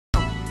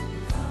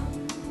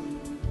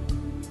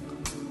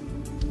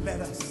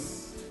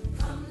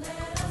Come,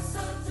 let us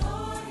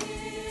adore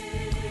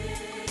him.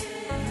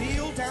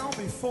 Kneel down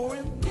before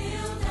him.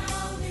 Kneel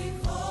down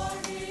before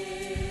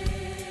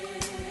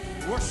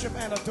him. Worship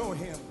and adore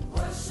him.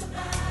 Worship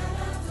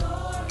and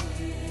adore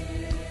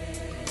him.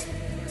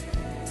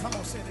 Come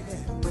on, say it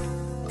again.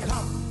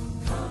 Come.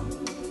 Come.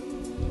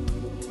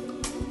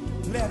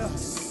 Let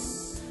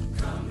us.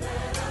 Come,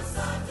 let us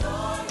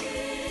adore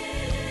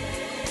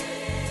him.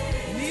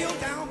 Kneel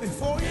down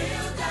before him.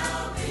 Kneel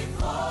down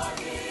before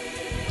him.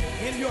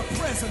 In your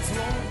presence,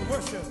 Lord,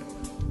 worship.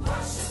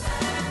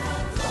 Worship and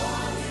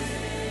adore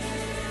him.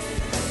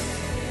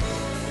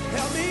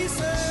 Help me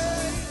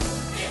say,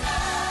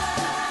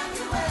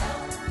 Emmanuel.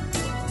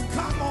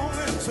 come on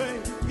and say,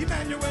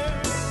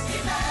 Emmanuel.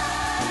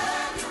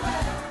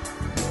 Emmanuel.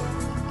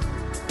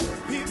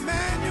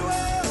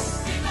 Emmanuel.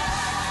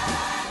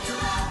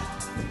 Emmanuel.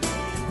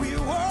 We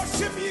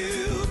worship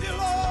you, dear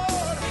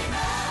Lord.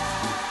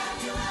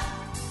 Emmanuel.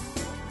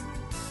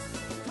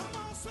 Come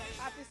on, say.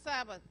 Happy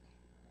Sabbath.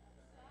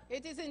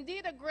 It is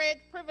indeed a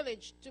great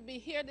privilege to be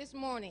here this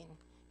morning.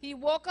 He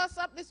woke us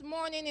up this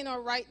morning in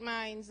our right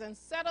minds and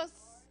set us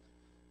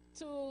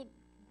to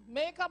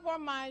make up our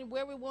mind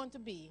where we want to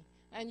be,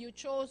 and you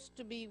chose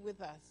to be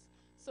with us.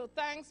 So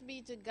thanks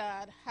be to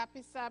God.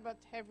 Happy Sabbath,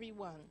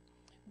 everyone.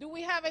 Do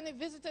we have any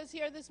visitors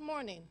here this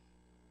morning?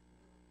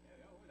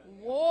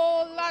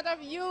 Whoa, lot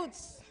of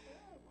youths.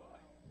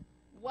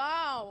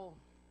 Wow.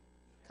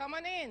 Come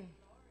on in.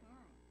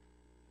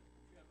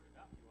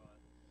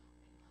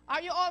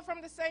 Are you all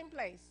from the same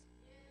place? Yes.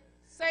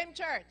 Same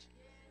church? Yes.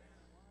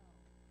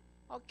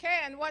 Okay,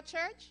 and what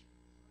church?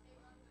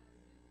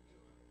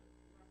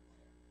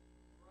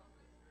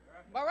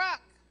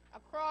 Barak,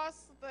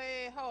 across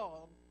the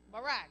hall.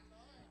 Barak.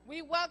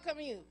 We welcome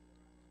you.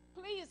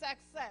 Please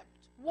accept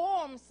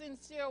warm,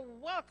 sincere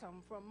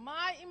welcome from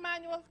my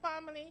Emmanuel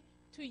family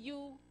to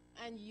you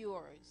and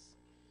yours.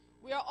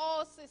 We are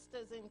all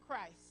sisters in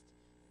Christ.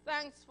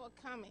 Thanks for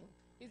coming.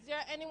 Is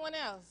there anyone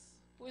else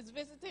who is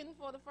visiting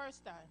for the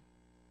first time?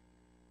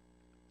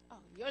 Oh,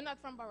 you're not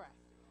from Barak.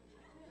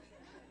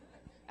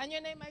 And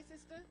your name, my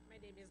sister? My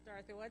name is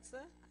Dorothy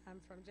Watson.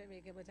 I'm from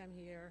Jamaica, but I'm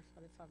here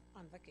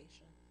on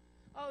vacation.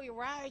 Oh, you're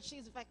right.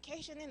 She's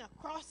vacationing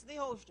across the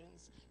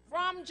oceans.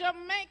 From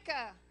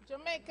Jamaica.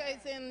 Jamaica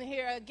is in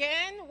here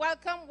again.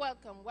 Welcome,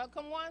 welcome.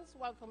 Welcome once,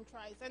 welcome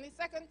twice. Any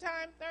second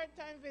time, third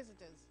time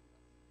visitors?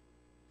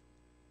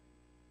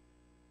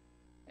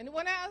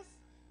 Anyone else?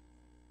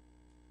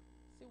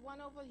 See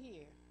one over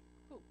here.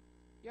 Who?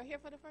 You're here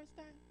for the first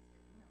time?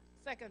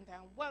 Second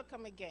time.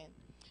 Welcome again.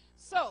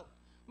 So,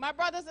 my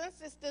brothers and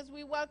sisters,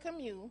 we welcome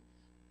you,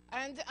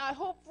 and I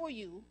hope for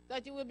you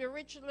that you will be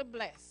richly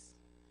blessed,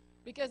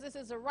 because this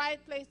is the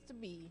right place to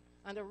be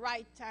and the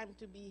right time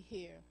to be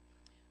here.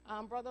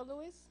 Brother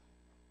Lewis,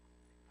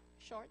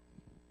 short.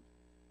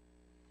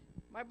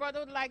 My brother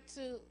would like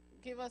to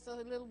give us a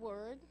little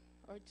word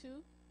or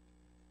two.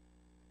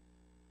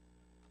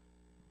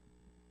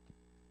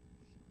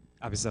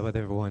 Happy Sabbath,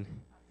 everyone.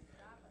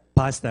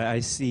 Pastor, I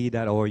see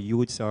that our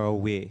youths are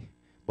away,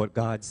 but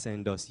God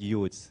sent us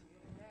youths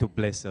to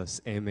bless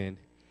us. Amen.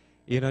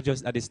 You know,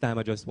 just at this time,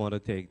 I just want to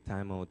take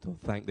time out to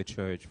thank the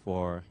church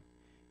for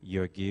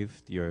your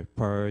gift, your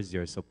prayers,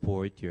 your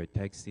support, your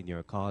texting,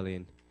 your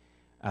calling,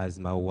 as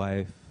my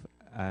wife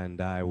and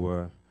I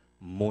were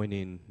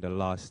mourning the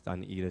loss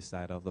on either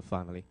side of the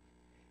family.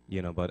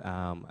 You know, but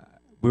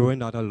we were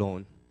not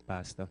alone,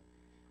 Pastor,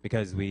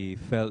 because we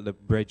felt the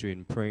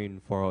brethren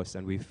praying for us,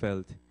 and we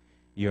felt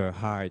your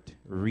heart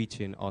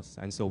reaching us.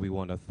 And so we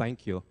want to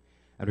thank you,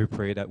 and we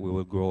pray that we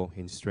will grow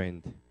in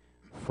strength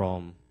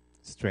from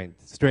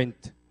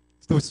strength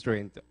to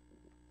strength,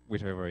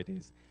 whichever it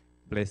is.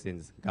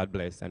 Blessings. God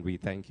bless. And we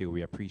thank you.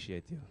 We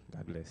appreciate you.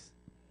 God bless.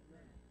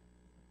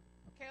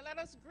 Okay, let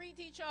us greet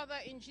each other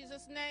in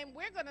Jesus' name.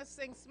 We're going to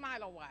sing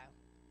Smile a While.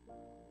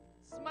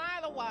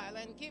 Smile a while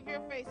and give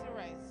your face a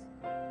rest.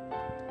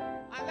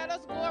 And let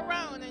us go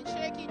around and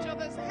shake each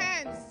other's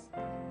hands.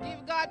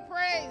 Give God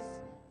praise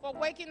for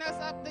waking us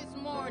up this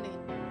morning.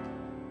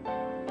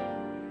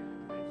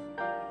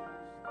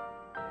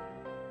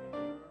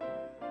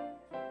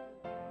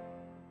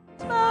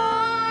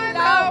 Smile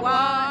a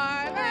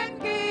while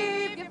and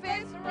give your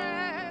face a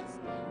rest.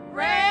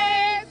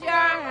 Raise your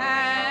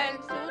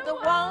hands to the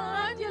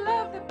one you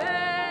love the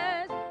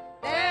best.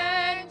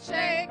 Then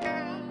shake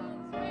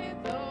hands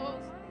with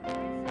those.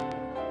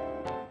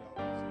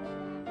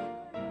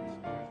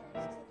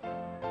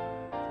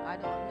 I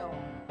don't know.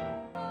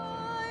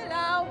 Smile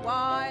a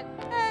while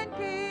and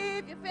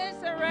give your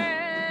face a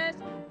rest.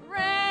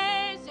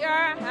 Raise your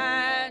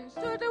hands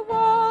to the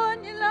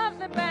one you love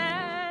the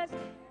best.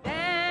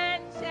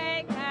 Then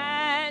shake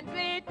hands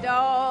with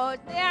those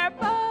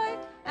nearby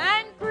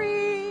and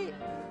greet.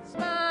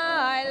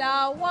 Smile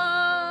a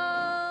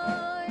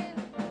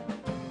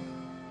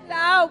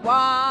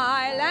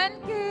while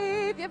and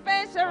give your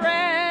face a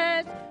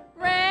rest.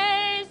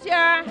 Raise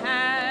your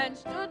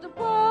hands to the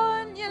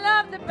one you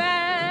love the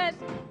best.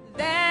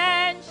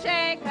 Then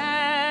shake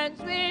hands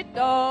with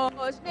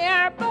those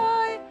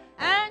nearby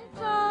and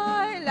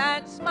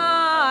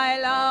smile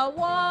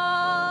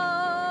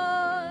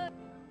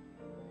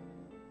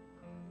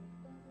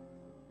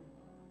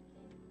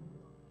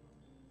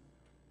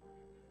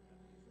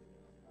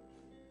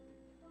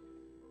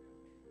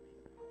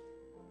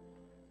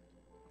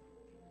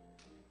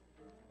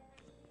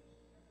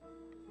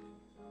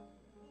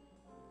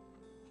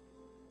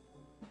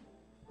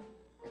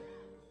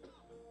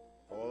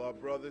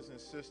brothers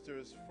and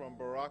sisters from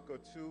Baraka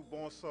 2,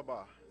 bon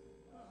sabah.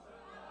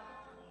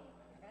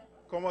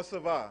 Comment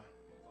ça va?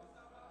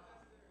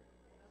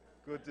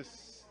 Good to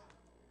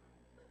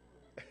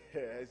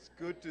it's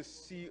good to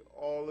see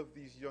all of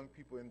these young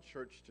people in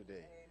church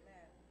today.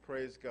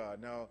 Praise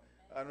God. Now,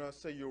 I'm not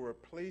saying you're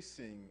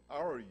replacing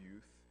our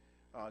youth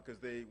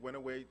because they went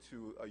away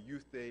to a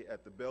youth day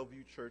at the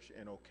Bellevue Church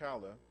in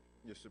Ocala.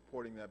 You're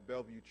supporting that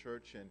Bellevue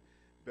Church, and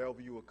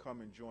Bellevue will come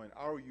and join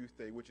our youth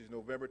day, which is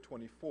November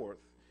 24th.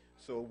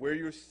 So where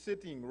you're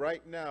sitting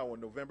right now on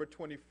November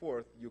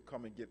 24th, you'll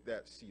come and get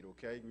that seat,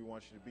 okay? We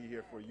want you to be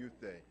here for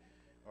Youth Day.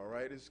 All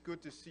right? It's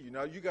good to see you.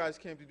 Now, you guys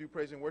came to do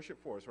praise and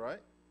worship for us, right?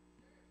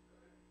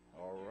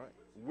 All right.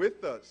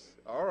 With us.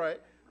 All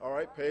right. All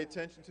right. Pay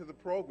attention to the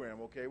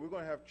program, okay? We're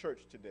going to have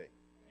church today.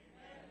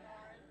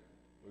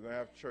 We're going to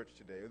have church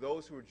today.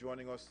 Those who are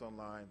joining us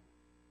online,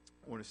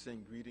 I want to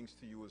sing greetings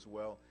to you as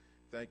well.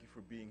 Thank you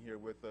for being here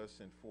with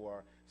us, and for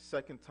our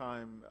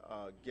second-time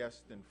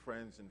guests and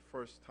friends and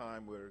first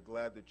time, we're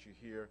glad that you're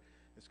here.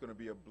 It's going to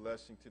be a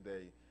blessing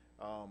today.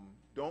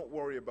 Don't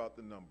worry about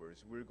the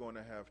numbers. We're going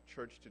to have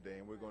church today,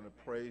 and we're going to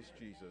praise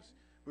Jesus.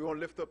 We're going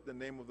to lift up the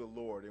name of the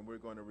Lord, and we're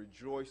going to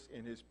rejoice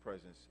in his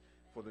presence.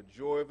 For the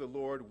joy of the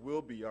Lord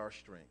will be our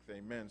strength.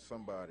 Amen,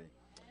 somebody.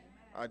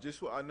 I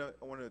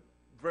want to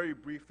very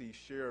briefly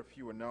share a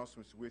few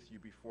announcements with you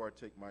before I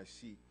take my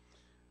seat.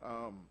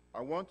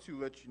 I want to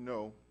let you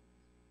know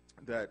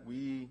that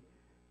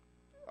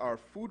our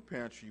food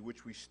pantry,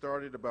 which we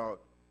started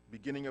about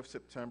beginning of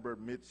September,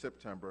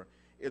 mid-September,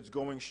 it's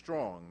going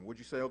strong. Would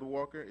you say, Elder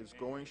Walker? It's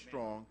going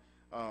strong,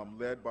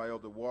 led by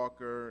Elder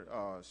Walker,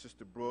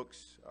 Sister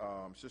Brooks,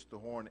 Sister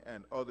Horn,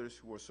 and others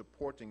who are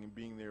supporting and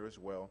being there as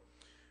well.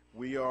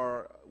 We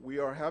are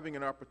having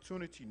an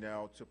opportunity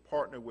now to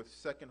partner with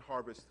Second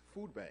Harvest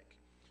Food Bank,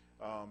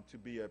 to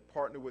be a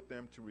partner with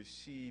them to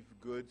receive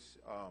goods,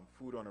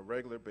 food on a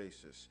regular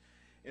basis.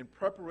 In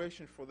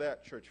preparation for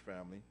that, church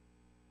family,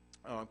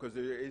 because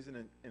there is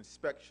an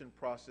inspection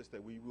process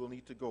that we will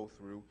need to go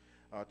through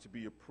to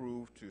be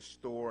approved to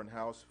store and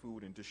house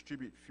food and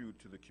distribute food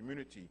to the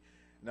community.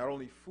 Not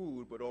only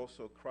food, but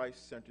also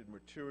Christ-centered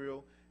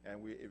material.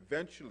 And we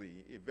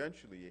eventually,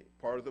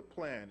 part of the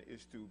plan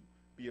is to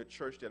be a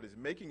church that is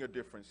making a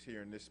difference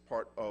here in this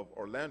part of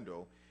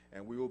Orlando.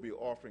 And we will be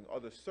offering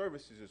other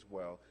services as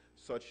well,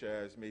 such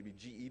as maybe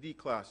GED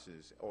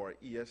classes or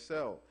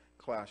ESL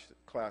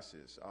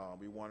classes.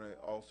 We want to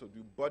also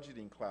do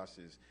budgeting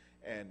classes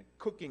and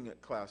cooking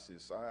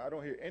classes. I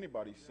don't hear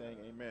anybody saying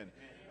amen.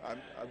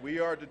 We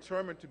are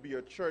determined to be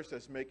a church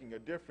that's making a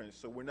difference,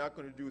 so we're not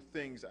going to do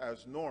things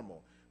as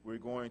normal. We're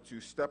going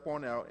to step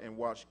on out and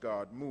watch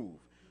God move.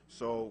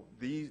 So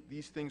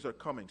these things are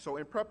coming. So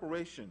in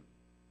preparation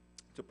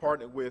to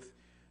partner with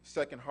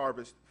Second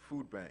Harvest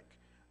Food Bank,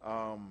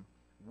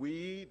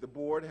 the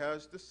board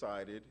has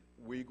decided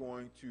we're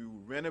going to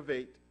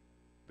renovate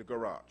the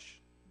garage.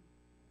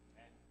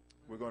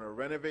 We're going to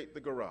renovate the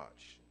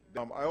garage.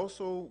 I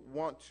also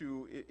want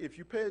to, if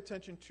you pay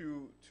attention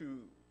to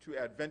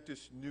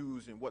Adventist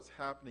news and what's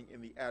happening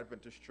in the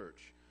Adventist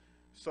church,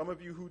 some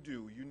of you who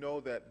do, you know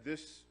that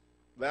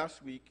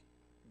last week,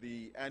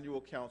 the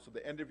annual council,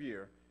 the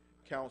end-of-year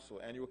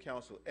annual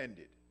council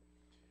ended.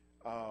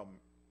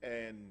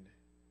 And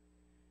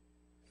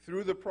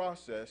through the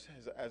process,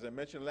 as I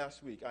mentioned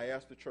last week, I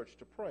asked the church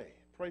to pray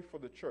for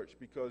the church,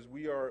 because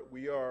we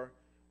are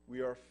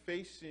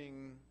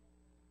facing.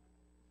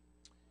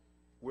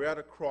 We're at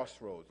a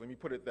crossroads. Let me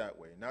put it that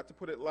way. Not to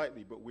put it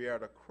lightly, but we're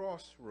at a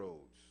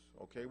crossroads.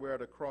 Okay, we're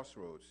at a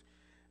crossroads.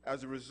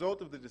 As a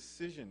result of the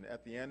decision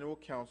at the annual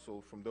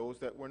council from those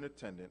that were in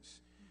attendance,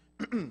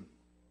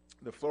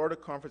 the Florida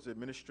Conference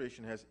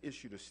Administration has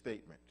issued a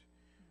statement.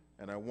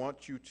 And I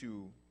want you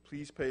to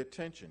please pay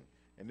attention.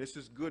 And this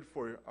is good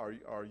for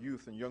our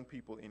youth and young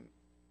people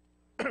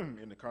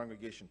in the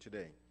congregation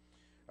today.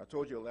 I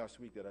told you last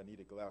week that I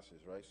needed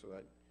glasses, right?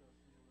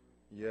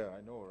 Yeah,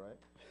 I know, right?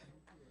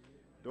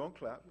 Don't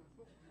clap.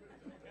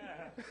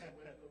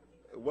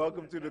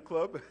 Welcome to the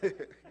club.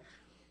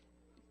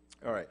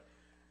 All right.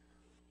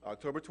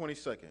 October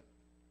 22nd.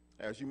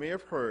 As you may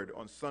have heard,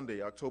 on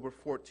Sunday, October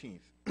 14th,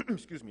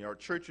 our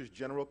church's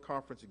General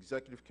Conference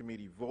Executive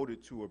Committee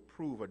voted to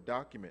approve a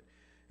document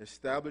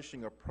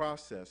establishing a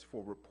process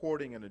for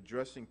reporting and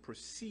addressing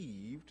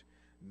perceived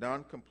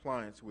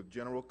noncompliance with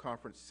General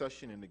Conference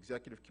session and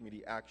Executive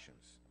Committee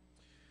actions.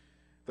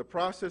 The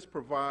process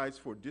provides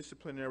for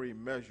disciplinary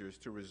measures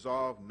to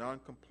resolve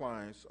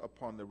noncompliance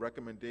upon the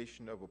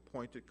recommendation of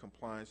appointed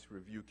compliance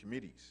review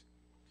committees.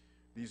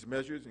 These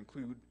measures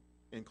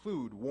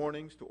include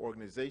warnings to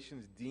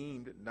organizations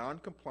deemed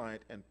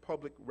noncompliant and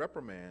public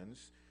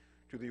reprimands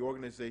to the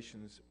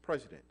organization's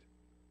president.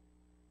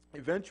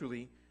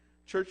 Eventually,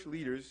 church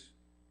leaders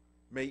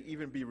may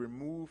even be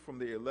removed from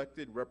the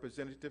elected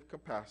representative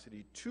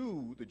capacity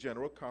to the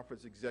General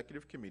Conference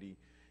Executive Committee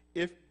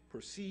if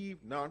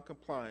perceived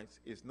noncompliance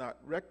is not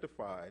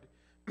rectified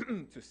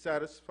to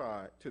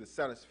the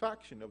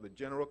satisfaction of the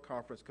General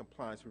Conference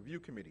Compliance Review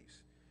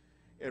Committees.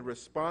 In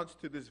response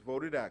to this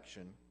voted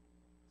action,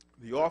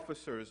 the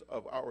officers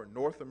of our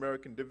North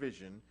American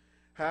division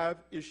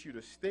have issued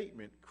a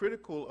statement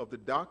critical of the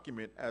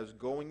document as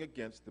going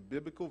against the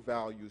biblical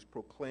values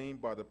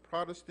proclaimed by the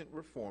Protestant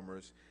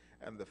reformers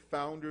and the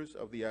founders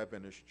of the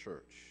Adventist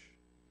Church.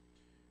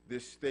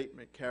 This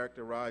statement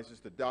characterizes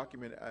the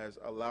document as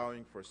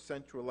allowing for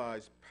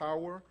centralized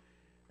power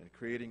and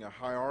creating a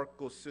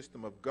hierarchical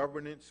system of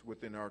governance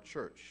within our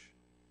church.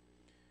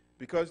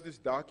 Because this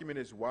document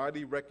is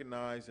widely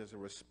recognized as a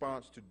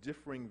response to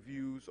differing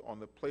views on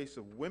the place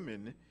of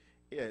women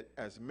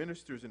as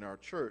ministers in our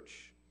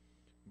church,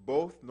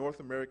 both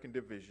North American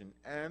Division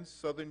and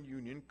Southern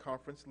Union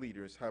Conference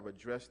leaders have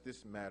addressed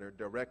this matter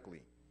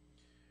directly.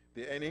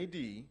 The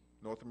NAD,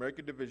 North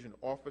American Division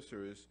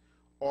officers,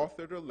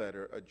 authored a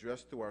letter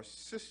addressed to our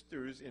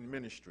sisters in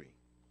ministry,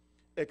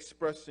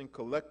 expressing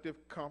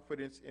collective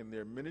confidence in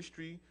their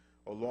ministry,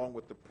 along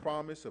with the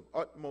promise of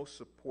utmost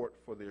support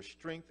for their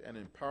strength and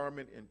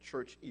empowerment in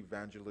church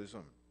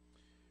evangelism.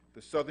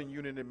 The Southern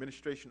Union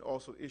Administration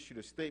also issued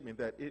a statement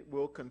that it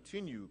will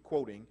continue,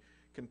 quoting,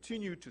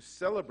 continue to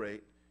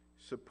celebrate,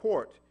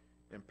 support,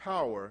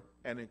 empower,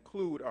 and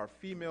include our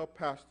female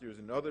pastors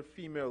and other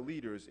female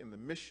leaders in the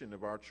mission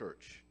of our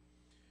church,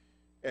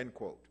 end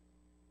quote.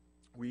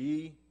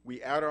 We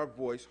add our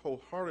voice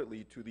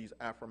wholeheartedly to these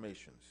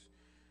affirmations.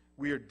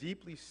 We are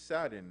deeply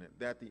saddened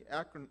that the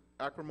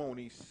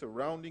acrimony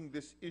surrounding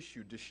this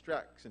issue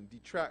distracts and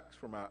detracts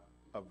from our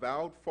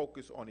avowed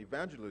focus on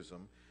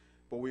evangelism,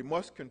 but we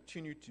must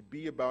continue to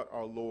be about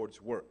our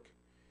Lord's work.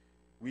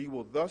 We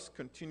will thus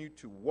continue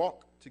to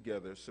walk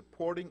together,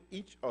 supporting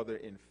each other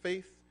in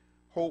faith,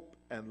 hope,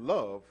 and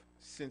love,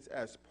 since,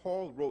 as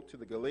Paul wrote to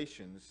the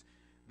Galatians,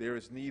 there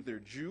is neither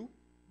Jew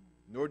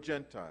nor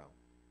Gentile,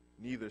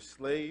 neither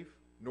slave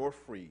nor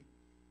free,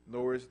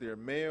 nor is there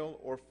male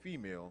or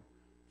female,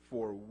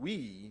 for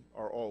we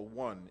are all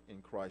one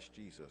in Christ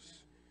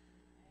Jesus.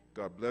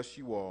 God bless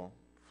you all,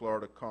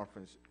 Florida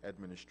Conference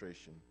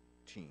Administration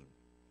team.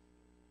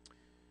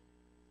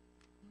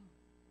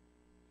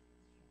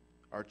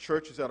 Our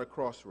church is at a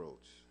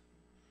crossroads.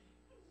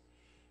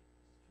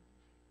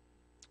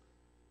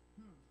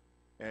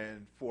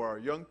 And for our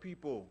young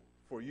people,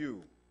 for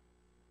you,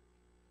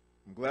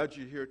 I'm glad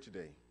you're here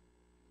today.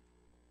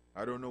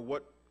 I don't know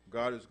what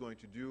God is going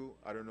to do.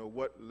 I don't know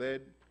what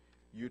led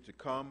you to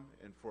come,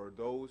 and for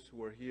those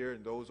who are here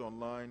and those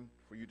online,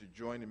 for you to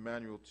join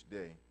Emmanuel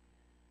today.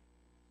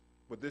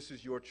 But this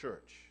is your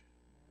church.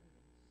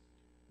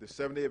 The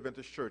Seventh-day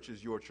Adventist Church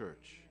is your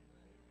church.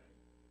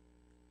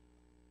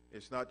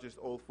 It's not just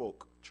old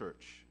folk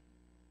church.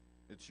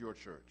 It's your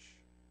church.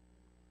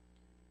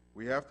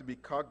 We have to be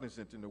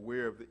cognizant and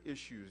aware of the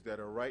issues that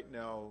are right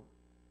now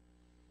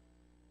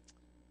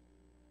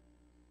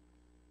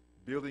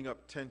building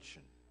up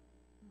tension,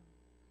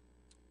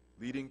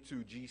 leading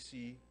to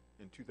GC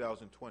in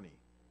 2020.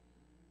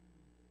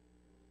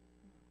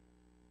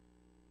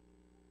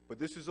 But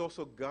this is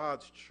also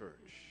God's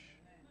church.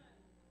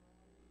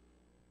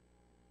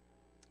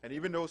 And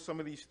even though some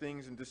of these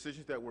things and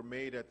decisions that were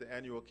made at the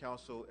annual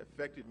council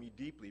affected me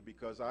deeply,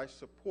 because I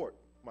support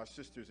my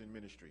sisters in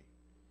ministry.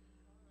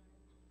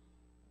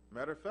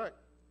 Matter of fact,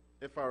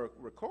 if I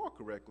recall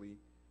correctly,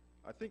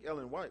 I think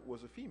Ellen White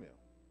was a female.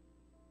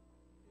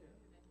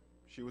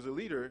 She was a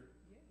leader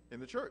in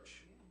the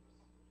church.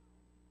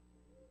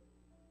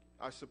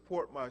 I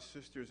support my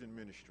sisters in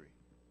ministry.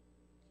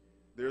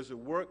 There's a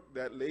work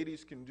that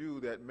ladies can do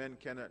that men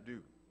cannot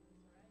do.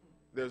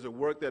 There's a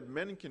work that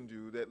men can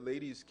do that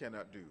ladies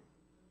cannot do.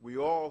 We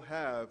all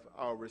have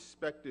our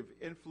respective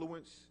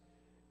influence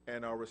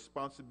and our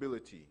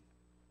responsibility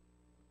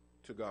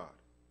to God.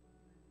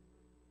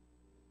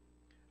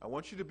 I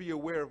want you to be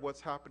aware of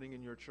what's happening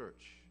in your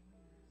church.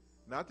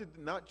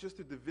 Not just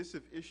the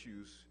divisive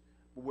issues,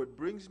 but what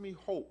brings me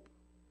hope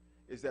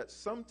is that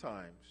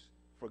sometimes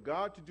for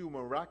God to do a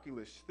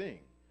miraculous thing,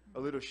 a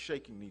little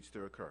shaking needs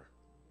to occur.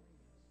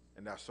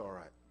 And that's all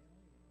right,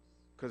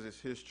 because it's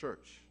his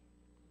church.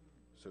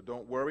 So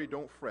don't worry,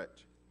 don't fret.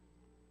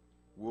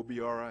 We'll be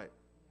all right.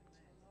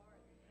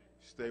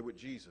 Stay with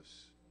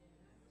Jesus.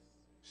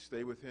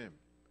 Stay with him.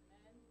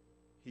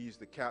 He's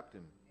the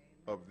captain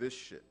of this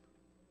ship.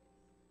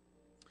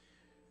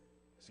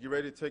 So get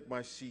ready to take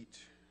my seat.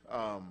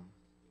 I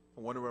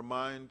want to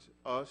remind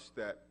us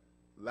that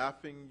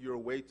Laughing Your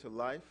Way to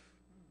Life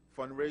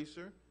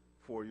fundraiser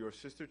for your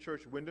sister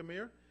church,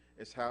 Windermere,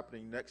 is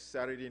happening next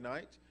Saturday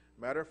night.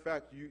 Matter of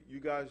fact, you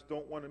guys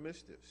don't want to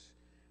miss this.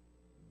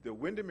 The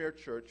Windermere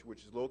Church, which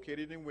is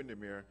located in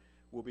Windermere,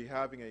 will be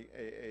having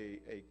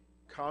a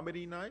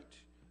comedy night,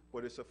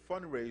 but it's a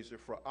fundraiser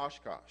for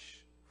Oshkosh,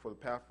 for the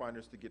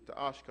Pathfinders to get to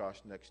Oshkosh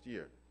next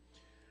year.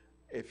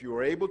 If you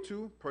are able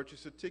to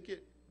purchase a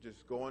ticket,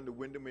 just go on the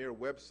Windermere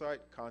website,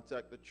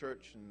 contact the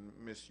church, and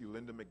Miss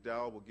Yulinda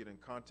McDowell will get in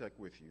contact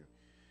with you.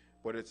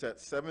 But it's at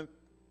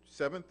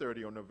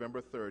 7:30 on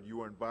November 3rd.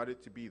 You are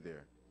invited to be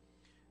there.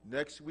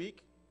 Next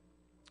week,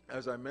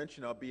 as I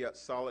mentioned, I'll be at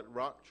Solid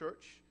Rock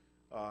Church,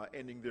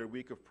 ending their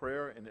week of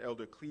prayer, and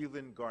Elder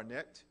Cleveland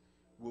Garnett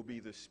will be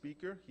the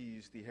speaker.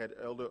 He's the head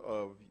elder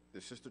of the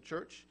sister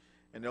church.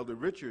 And Elder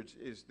Richards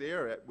is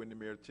there at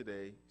Windermere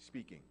today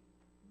speaking.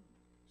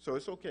 So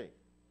it's okay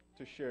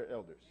to share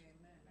elders.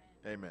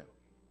 Amen.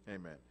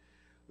 Amen.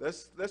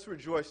 Let's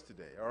rejoice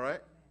today, all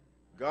right?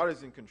 God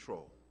is in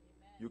control.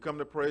 You come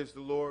to praise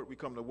the Lord. We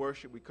come to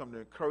worship. We come to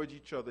encourage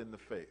each other in the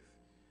faith.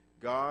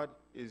 God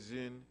is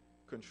in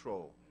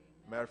control.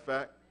 Matter of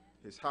fact,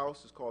 his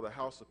house is called a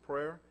house of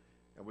prayer,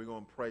 and we're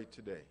going to pray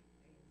today.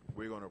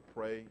 We're going to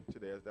pray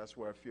today. That's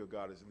where I feel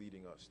God is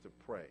leading us, to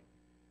pray.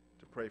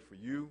 To pray for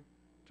you,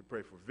 to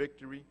pray for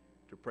victory,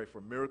 to pray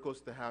for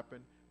miracles to happen.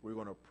 We're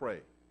going to pray.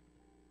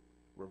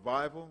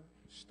 Revival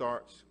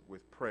starts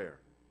with prayer.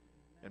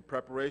 And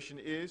preparation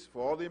is,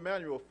 for all the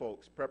Emmanuel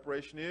folks,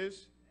 preparation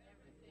is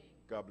everything.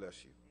 God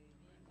bless you.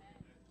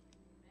 Amen.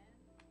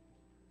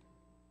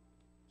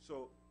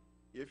 So,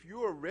 if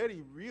you are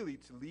ready really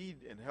to lead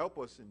and help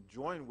us and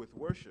join with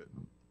worship,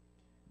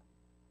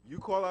 you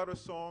call out a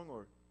song,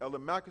 or Elder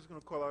Mack is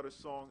going to call out a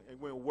song, and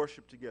we're going to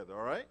worship together,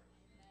 all right?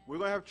 We're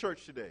going to have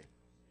church today.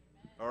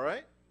 All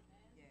right?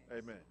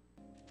 Amen.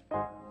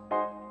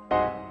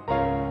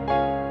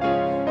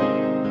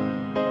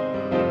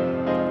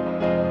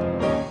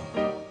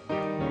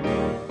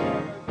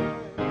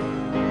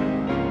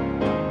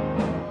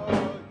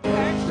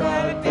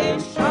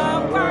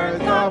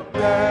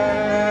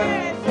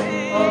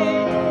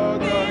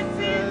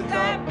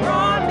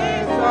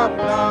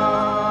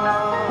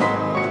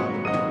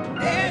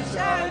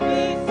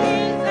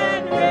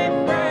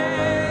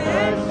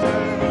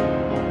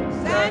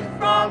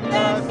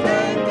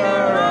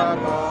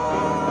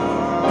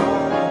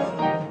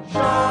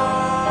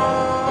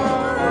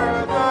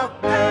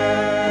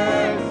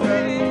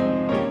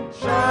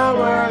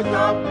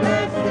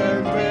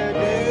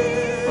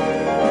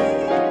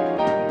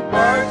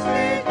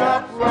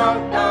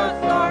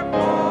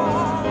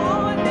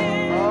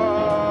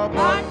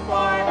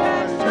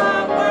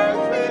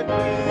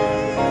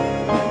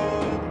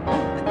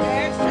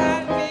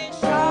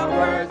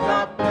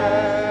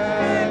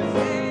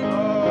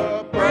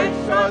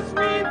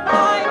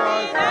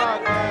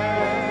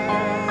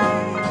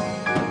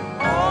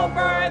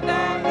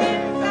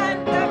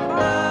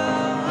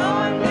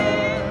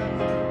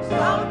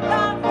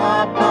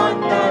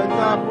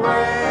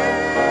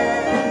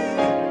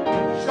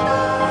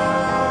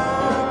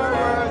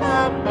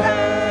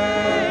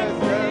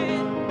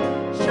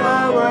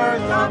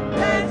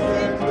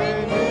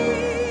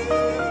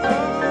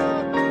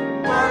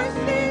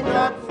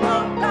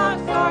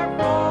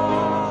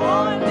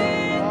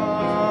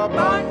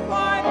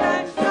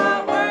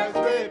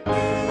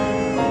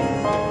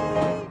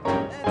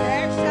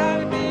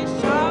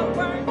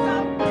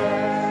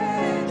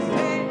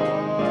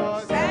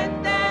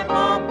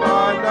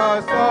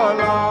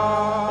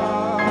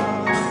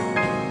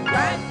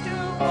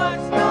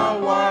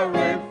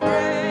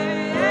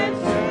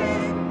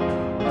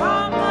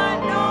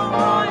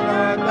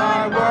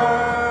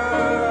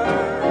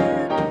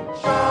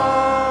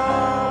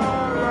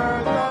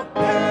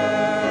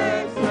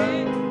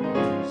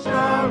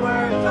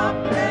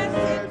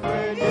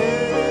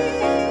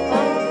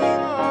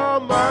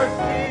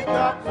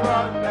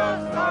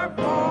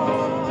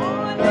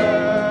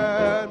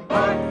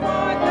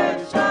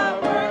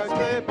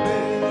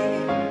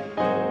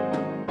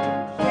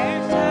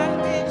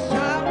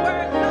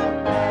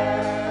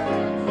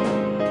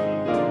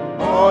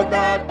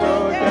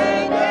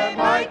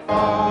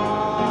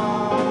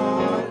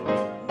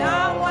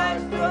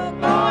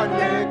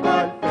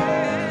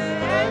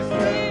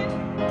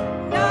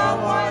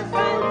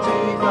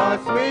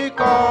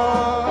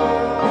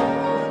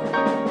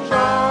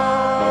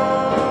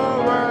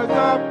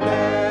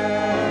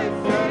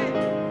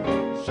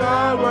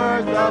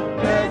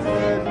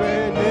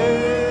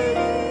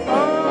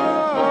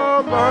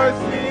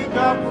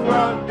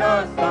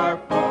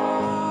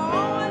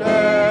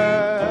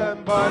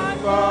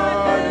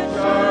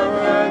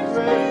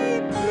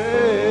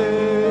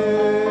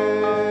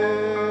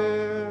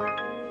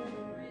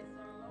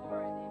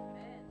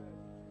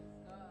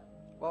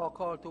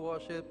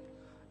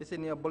 It's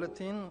in your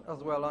bulletin as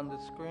well on the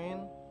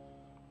screen.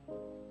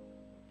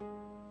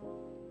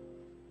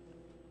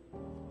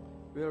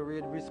 We'll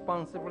read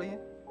responsibly.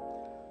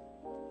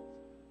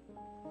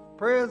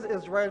 Praise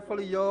is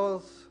rightfully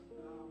yours,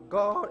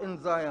 God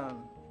in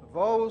Zion.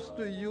 Vows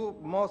to you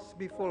must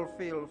be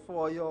fulfilled,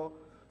 for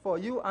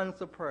you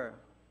answer prayer.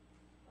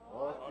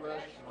 All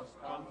flesh must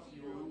come to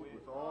you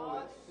with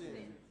all its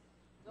sins.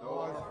 Though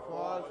our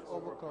faults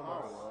overcome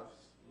us,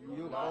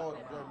 you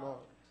blot them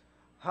out.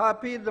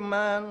 Happy the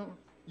man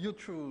you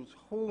choose,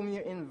 whom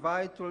you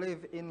invite to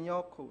live in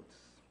your courts.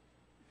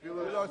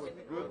 Fill us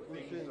with good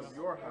things of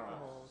your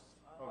house,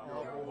 of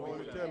your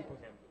holy temple.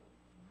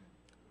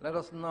 Let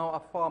us now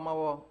affirm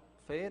our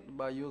faith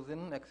by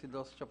using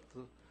Exodus chapter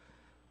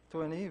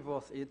 20,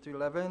 verse 8 to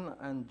 11,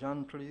 and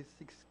John 3,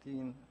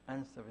 16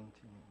 and 17.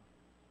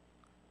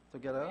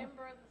 Together.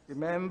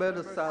 Remember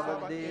the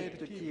Sabbath day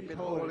to keep it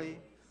holy.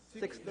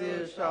 6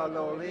 days shalt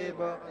thou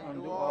labor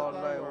and do all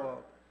thy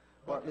work.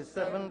 But the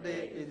 7th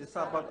day is the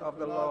Sabbath of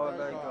the Lord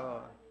thy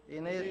God.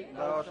 In it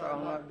thou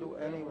shalt not do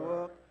any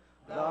work,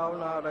 thou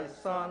nor thy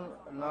son,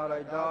 nor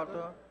thy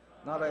daughter,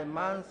 nor thy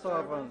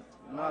manservant,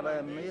 nor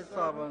thy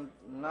maidservant,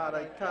 nor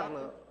thy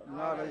cattle,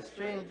 nor thy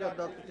stranger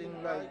that is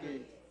in thy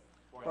gate.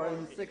 For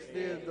in 6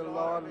 days the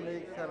Lord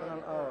makes heaven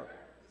and earth,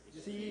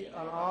 sea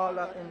and all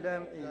that in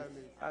them is,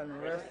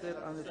 and rested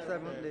on the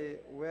seventh day.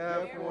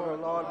 Wherefore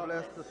the Lord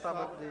blessed the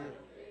Sabbath day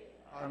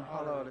and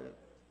hallowed it.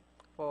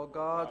 For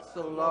God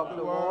so loved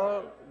the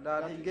world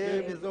that he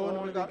gave his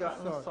only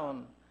begotten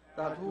Son,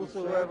 that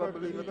whosoever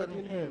believeth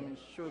in him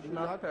should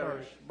not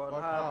perish, but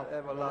have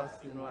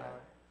everlasting life.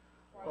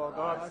 For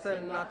God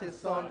sent not his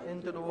Son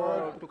into the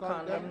world to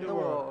condemn the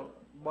world,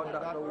 but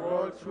that the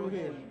world through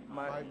him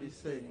might be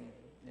saved.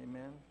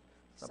 Amen.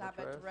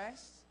 Sabbath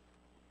rest.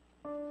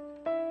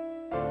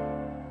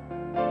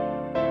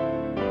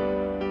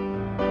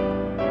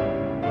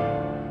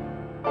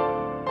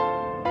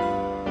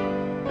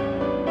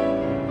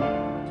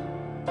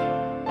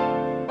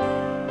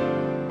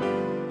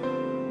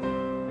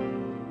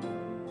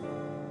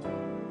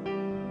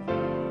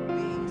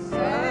 We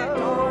set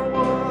our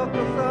work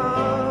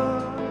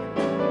aside,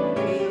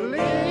 we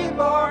leave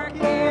our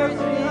cares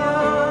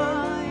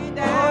behind,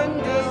 and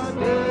this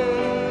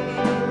day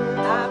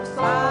of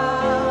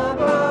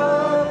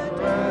Sabbath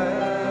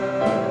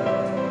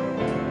rest.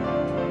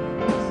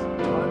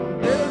 On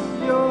this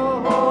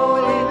your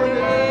holy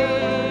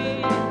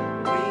day,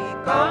 we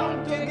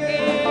come to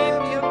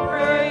give you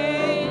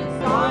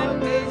praise on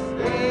this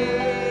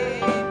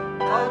day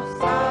of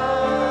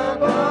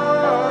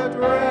Sabbath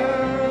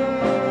rest.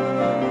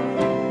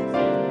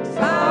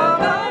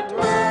 Sabbath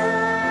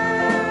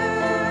rest,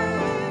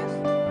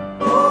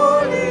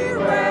 holy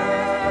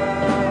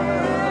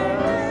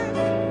rest,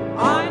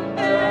 on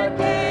the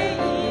day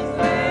he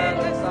set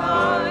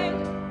aside,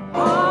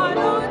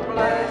 hallowed,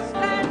 blessed,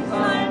 and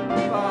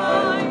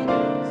sanctified.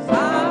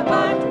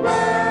 Sabbath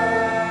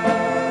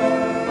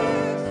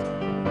rest,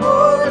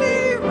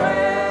 holy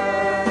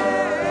rest,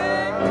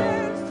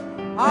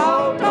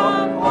 out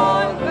of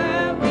all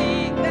the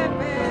week that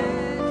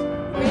best,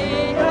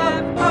 we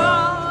have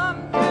come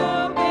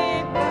to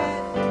be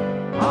blessed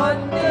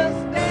on this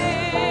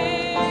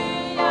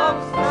day of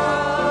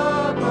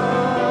Sabbath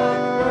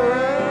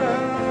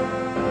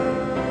rest.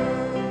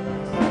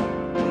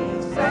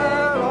 We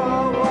set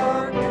our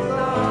work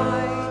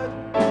aside,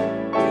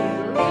 we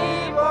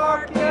leave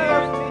our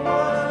cares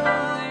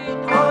behind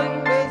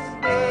on this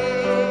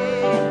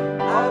day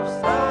of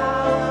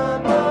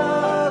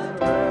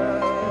Sabbath rest.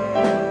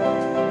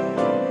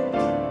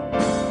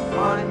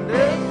 On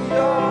this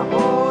your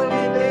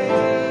holy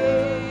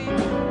day,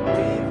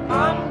 we've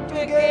come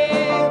to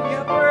give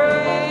you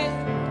praise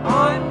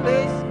on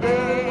this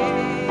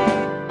day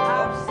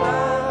of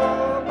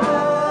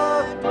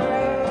Sabbath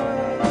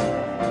rest.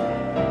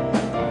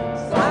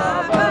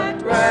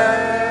 Sabbath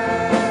rest,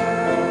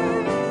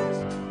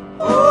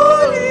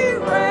 holy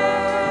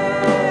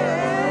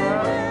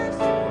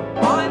rest,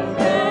 on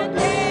the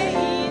day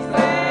he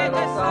set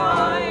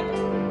aside,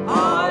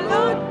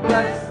 hallowed,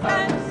 blessed,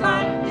 and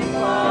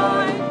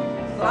sanctified.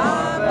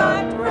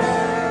 Sabbath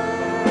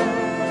rest,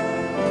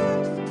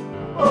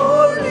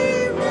 holy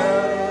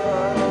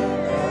rest,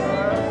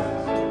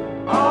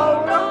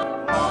 out of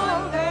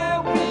all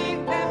their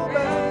week and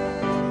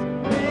best,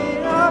 we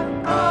have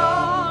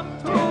come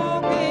to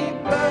be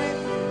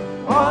blessed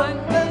on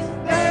this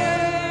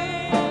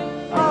day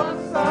of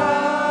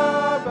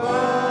Sabbath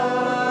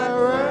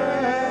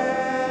rest.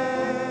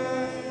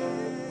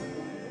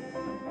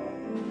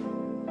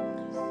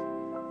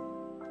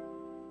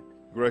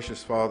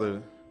 Gracious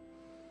Father,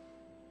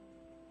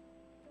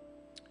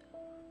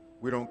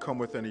 we don't come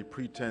with any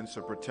pretense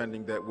or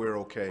pretending that we're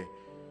okay.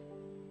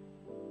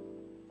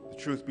 The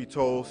truth be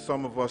told,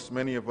 some of us,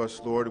 many of us,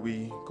 Lord,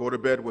 we go to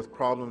bed with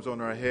problems on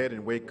our head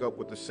and wake up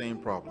with the same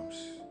problems.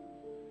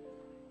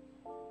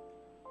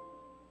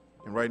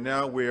 And right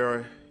now we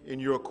are in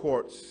your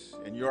courts,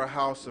 in your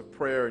house of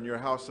prayer, in your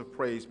house of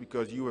praise,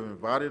 because you have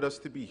invited us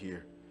to be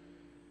here.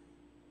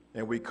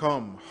 And we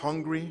come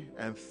hungry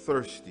and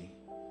thirsty,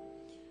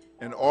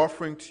 and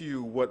offering to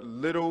you what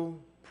little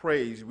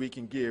praise we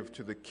can give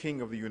to the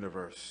King of the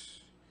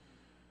universe,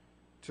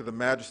 to the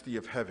majesty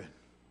of heaven.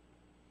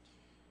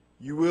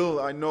 You will,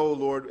 I know,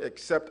 Lord,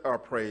 accept our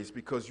praise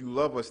because you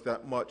love us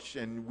that much,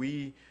 and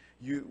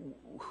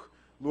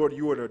Lord,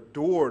 you are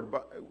adored.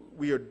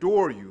 We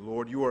adore you,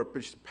 Lord. You are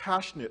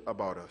passionate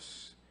about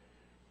us.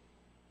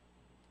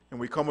 And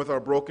we come with our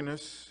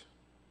brokenness.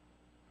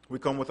 We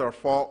come with our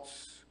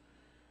faults.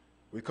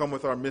 We come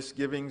with our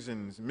misgivings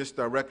and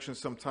misdirections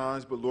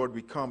sometimes, but Lord,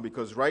 we come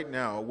because right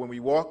now, when we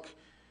walk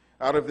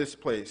out of this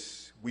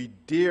place, we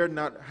dare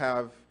not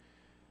have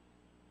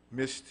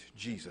missed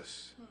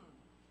Jesus.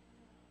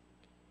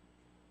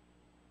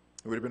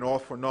 It would have been all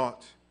for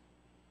naught,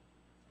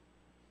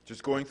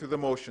 just going through the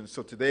motions.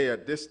 So today,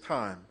 at this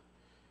time,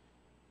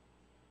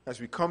 as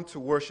we come to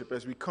worship,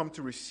 as we come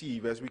to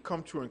receive, as we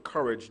come to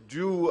encourage,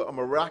 do a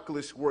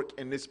miraculous work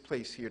in this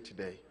place here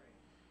today.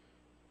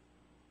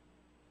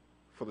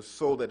 For the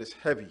soul that is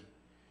heavy,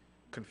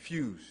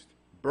 confused,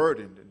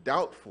 burdened,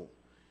 doubtful,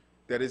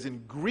 that is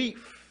in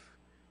grief,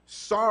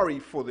 sorry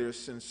for their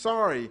sin,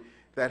 sorry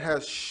that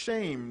has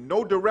shame,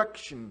 no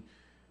direction,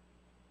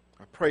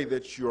 I pray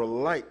that your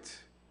light,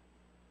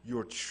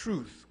 your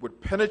truth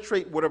would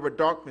penetrate whatever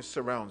darkness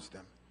surrounds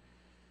them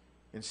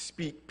and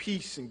speak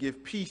peace and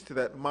give peace to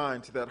that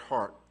mind, to that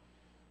heart.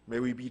 May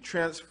we be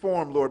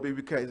transformed, Lord,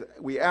 because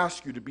we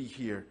ask you to be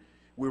here.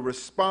 We're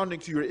responding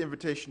to your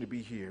invitation to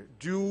be here.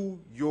 Do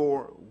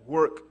your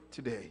work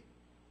today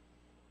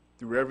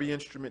through every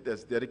instrument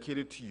that's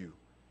dedicated to you.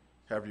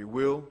 Have your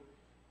will,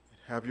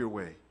 have your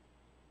way.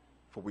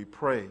 For we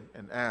pray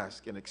and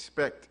ask and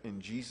expect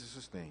in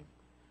Jesus' name.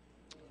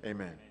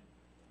 Amen.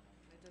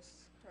 Let us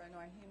turn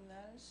our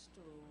hymnals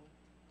to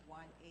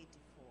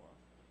 184.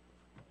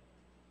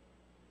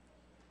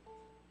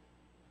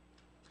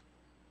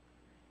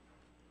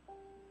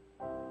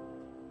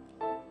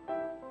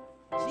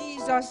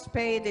 Jesus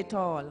paid it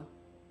all.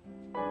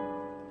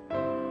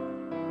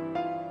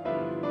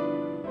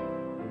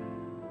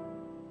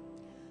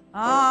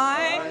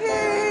 I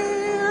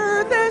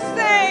hear the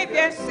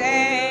Savior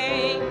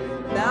say,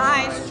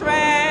 thy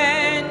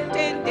strength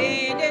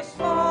indeed is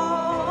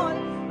small.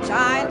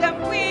 Child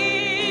of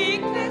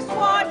weakness,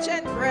 watch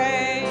and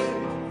pray.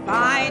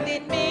 Find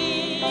in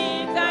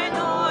me thine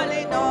all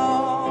in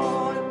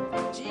all.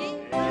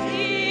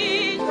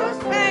 Jesus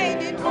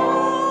paid it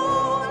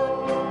all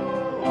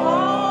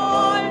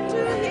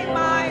to him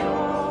I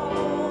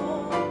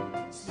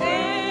owe.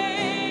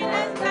 Sin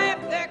has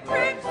left the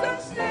crimson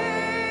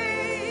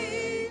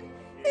stain.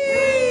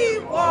 He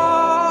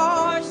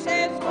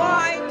washes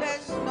white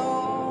as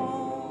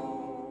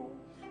snow.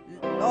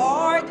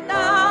 Lord,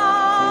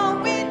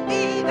 now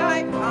indeed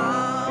I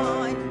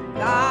find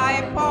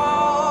thy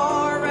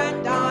power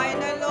and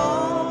thine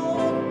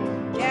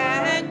alone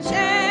can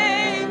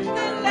change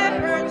the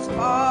leopard's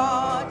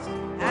spots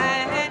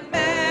and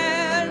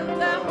melt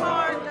the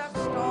heart of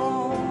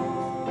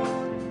stone.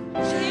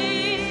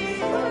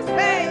 Jesus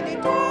paid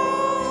it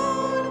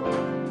all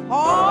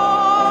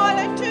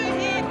to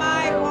him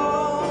I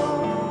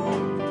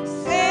owe.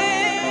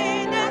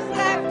 Sin has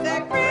left the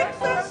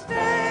crimson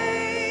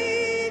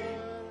stain.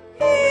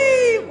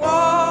 He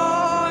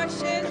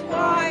washes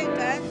white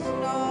as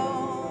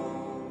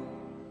snow.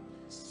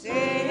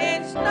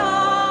 Since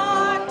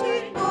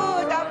nothing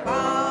good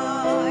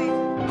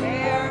abide,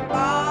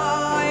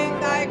 thereby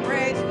thy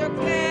grace to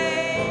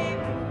claim,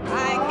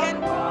 I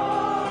can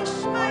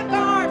wash my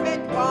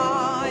garment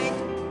white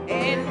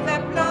in the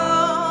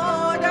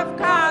blood of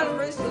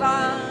Calvary's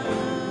Lamb.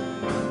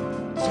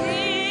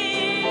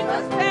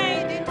 Jesus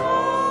paid it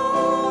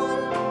all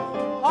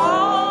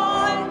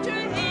to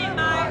him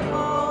I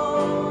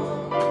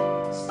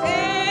owe.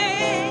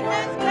 Sin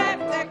has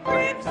left the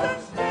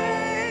crimson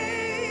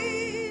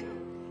stain.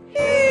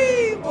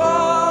 He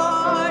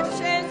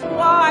washes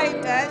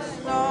white as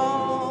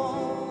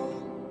snow.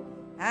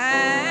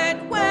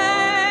 And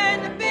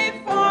when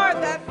before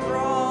the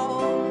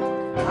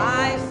throne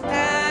I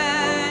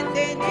stand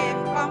in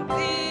him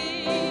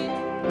complete,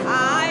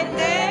 I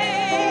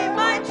lay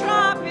my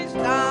troubles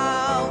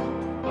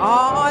down,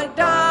 all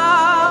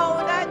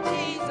down at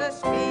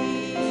Jesus'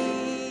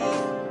 feet.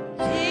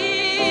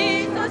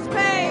 Jesus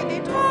paid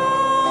it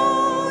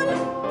all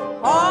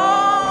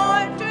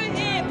to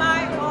him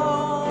I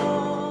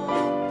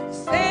owe.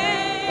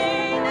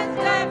 Sin has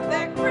left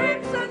the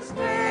crimson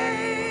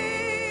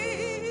stain.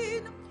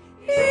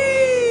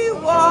 He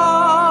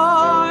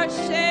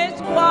washes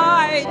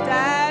white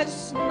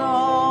as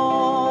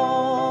snow.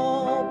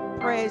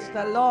 Praise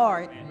the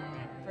Lord.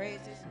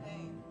 Praise his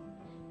name.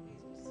 Please be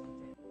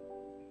seated.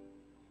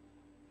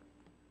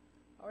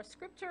 Our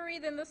scripture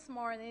reading this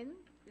morning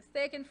is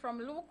taken from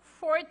Luke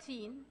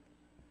 14.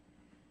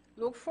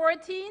 Luke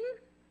 14,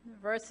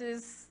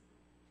 verses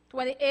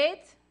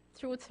 28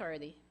 through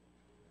 30.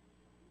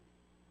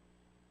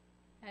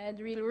 And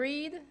we'll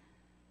read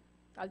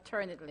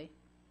alternately.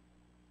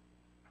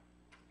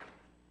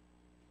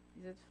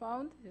 Is it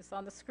found? It's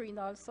on the screen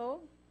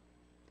also.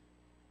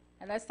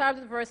 And I start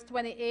with verse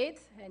 28,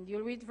 and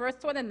you'll read verse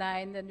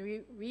 29,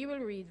 and we will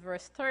read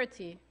verse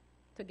 30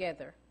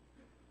 together.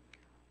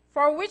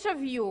 For which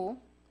of you,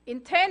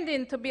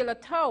 intending to build a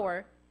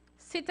tower,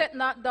 sitteth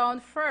not down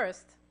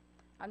first,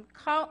 and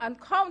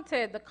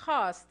counted the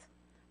cost,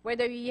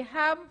 whether ye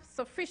have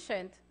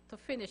sufficient to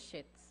finish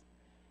it?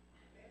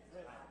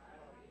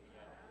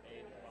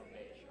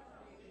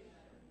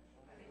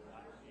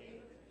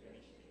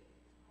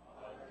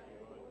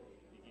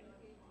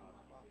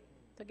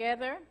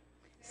 Together,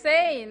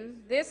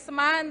 saying, this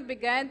man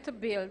began to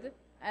build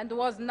and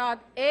was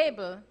not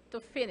able to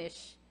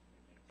finish.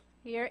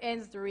 Here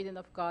ends the reading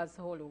of God's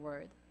holy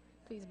word.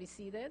 Please be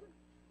seated.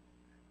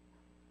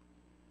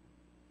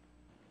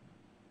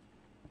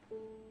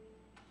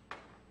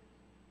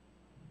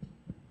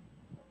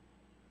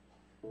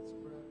 It's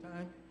prayer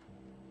time.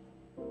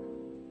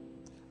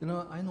 You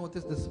know, I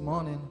noticed this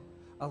morning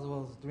as I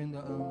was doing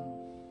the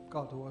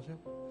call to worship,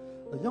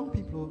 the young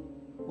people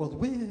was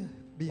way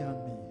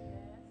beyond me.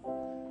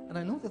 And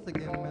I noticed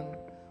again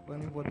when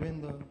we were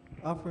doing the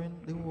offering,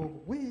 they were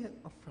way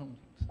up front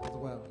as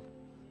well.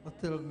 That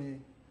tells me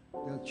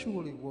they're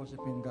truly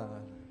worshiping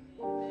God.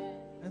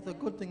 And it's a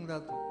good thing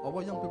that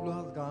our young people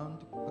has gone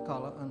to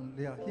Akala and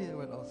they are here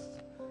with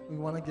us. We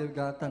want to give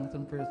God thanks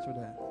and praise for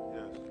that.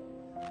 Yes.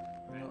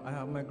 You know, I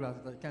have my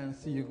glasses. I can't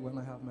see you when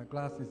I have my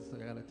glasses, so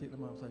I gotta take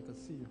them off so I can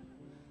see you.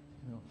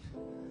 You know.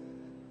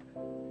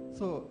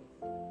 So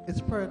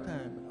it's prayer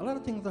time. A lot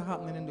of things are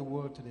happening in the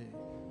world today.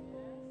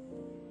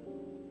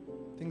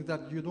 Things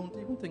that you don't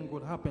even think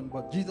would happen,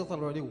 but Jesus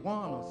already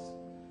warned us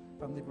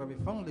from the very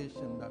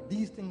foundation that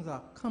these things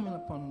are coming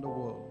upon the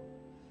world.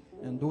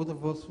 And those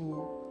of us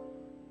who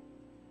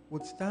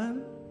would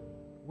stand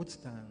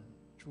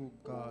through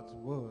God's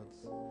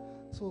words.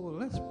 So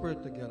let's pray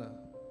together.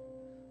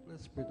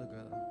 Let's pray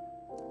together.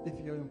 If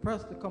you're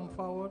impressed to come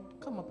forward,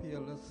 come up here.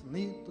 Let's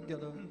lead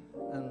together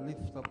and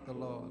lift up the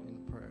Lord in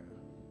prayer.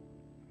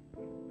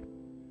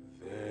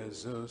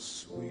 There's a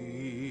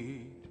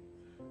sweet,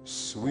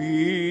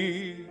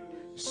 sweet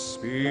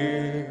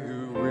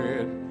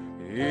spirit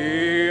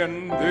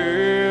in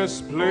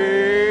this place.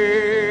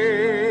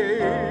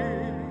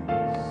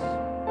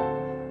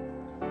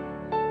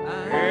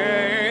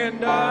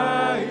 And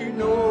I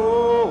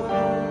know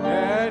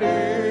that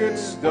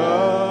it's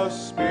the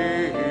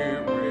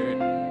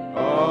Spirit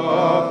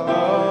of the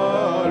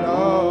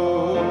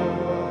Lord.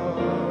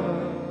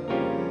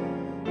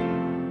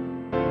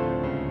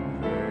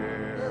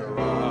 There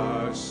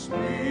are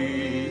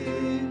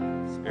sweet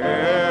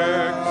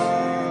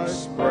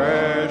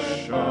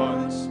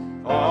expressions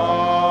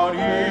on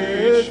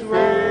His face,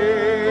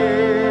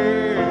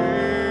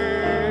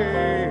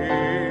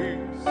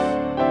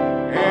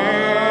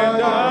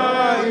 and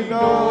I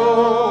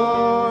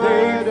know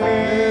they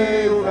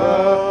feel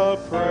the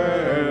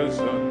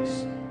presence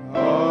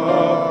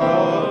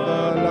of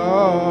the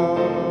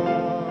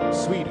Lord.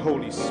 Sweet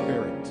Holy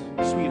Spirit,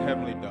 sweet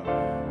Heavenly Dove.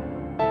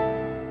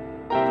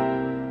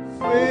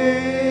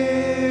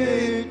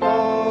 Sweet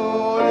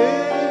Holy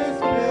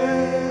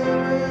Spirit,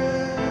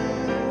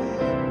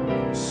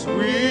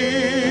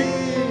 sweet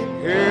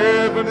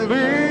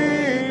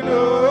Heavenly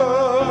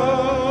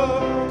Dove,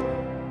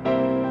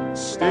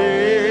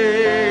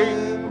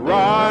 stay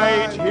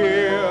right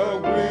here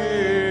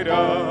with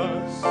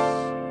us,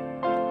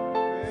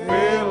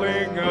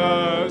 filling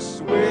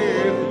us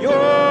with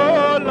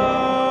your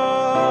love.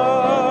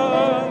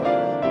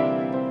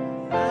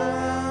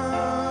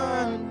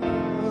 And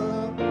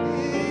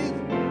these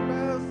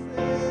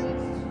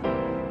blessings,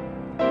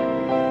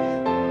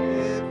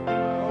 lift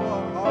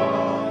our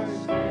hearts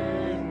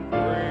in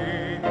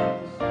praise.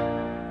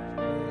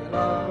 We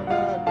love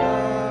the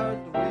God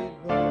we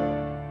know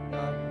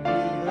that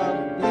we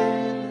have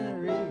been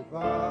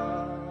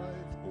revived.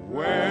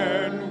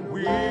 When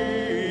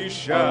we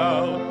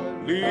shall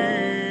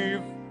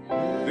leave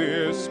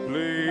this place.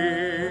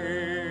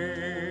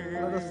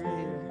 Let us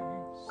kneel.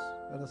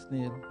 Let us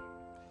kneel.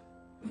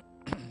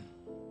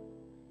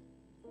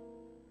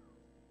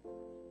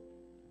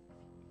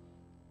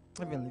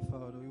 Heavenly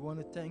Father, we want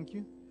to thank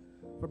you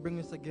for bringing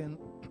us again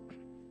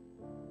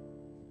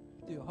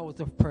to your house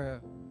of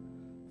prayer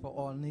for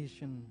all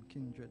nation,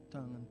 kindred,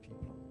 tongue, and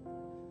people.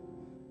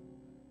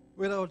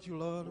 Without you,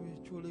 Lord, we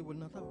truly would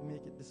not have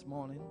made it this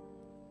morning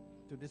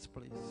to this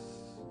place.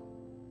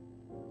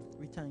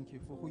 We thank you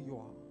for who you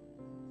are,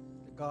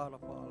 the God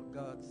of all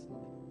gods,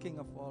 the King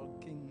of all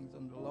kings,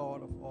 and the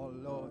Lord of all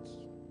lords.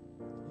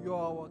 You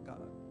are our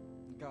God,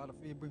 the God of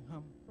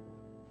Abraham,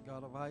 the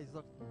God of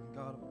Isaac, and the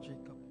God of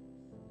Jacob.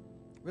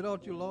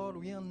 Without you, Lord,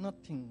 we are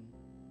nothing.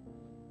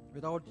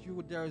 Without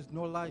you, there is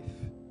no life.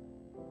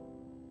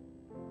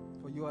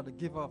 For you are the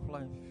giver of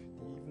life,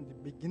 even the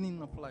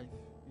beginning of life.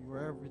 You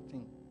are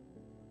everything.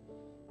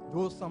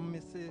 Though some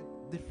may say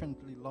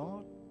differently,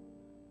 Lord,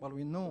 but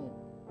we know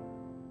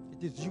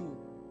it is you.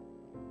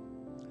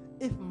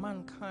 If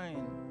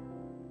mankind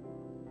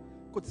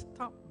could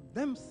stop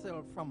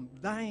themselves from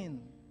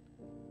dying,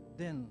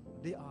 then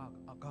they are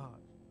a God.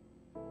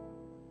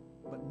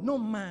 But no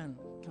man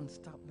can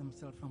stop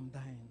themselves from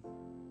dying.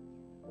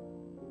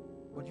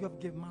 But you have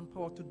given man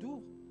power to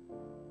do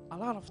a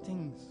lot of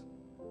things.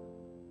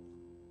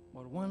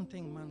 But one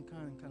thing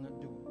mankind cannot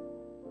do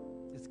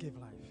is give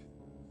life.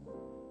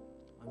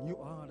 And you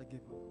are the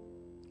giver.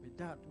 With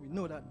that, we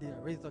know that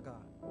there is a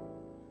God,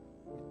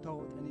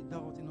 without any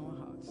doubt in our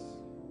hearts.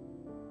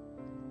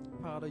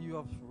 Father, you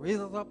have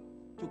raised us up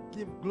to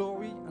give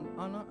glory and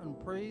honor and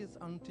praise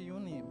unto your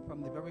name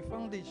from the very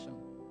foundation.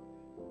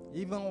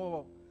 Even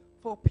our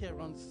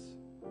foreparents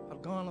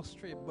had gone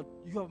astray, but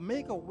you have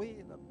made a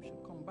way that we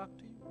should come back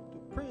to you, to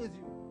praise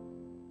you.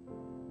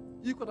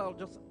 You could have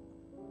just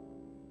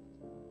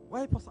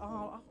wiped us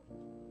all out,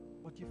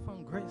 but you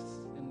found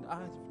grace in the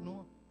eyes of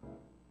Noah.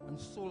 And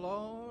so,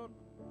 Lord,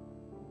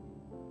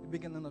 we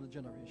begin another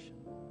generation.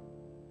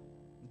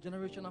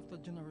 Generation after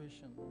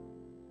generation.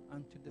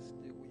 And to this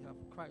day, we have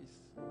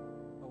Christ,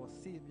 our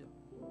Savior,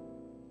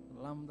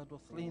 the Lamb that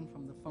was slain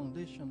from the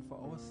foundation for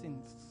our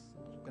sins,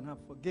 so that we can have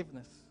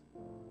forgiveness.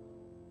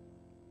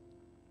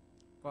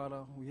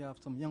 Father, we have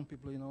some young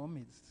people in our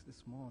midst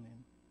this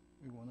morning.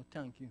 We want to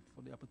thank you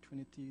for the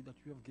opportunity that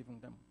you have given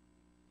them.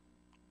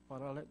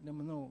 Father, let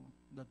them know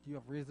that you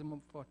have raised them up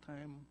for a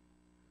time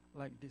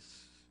like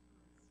this.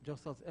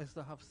 Just as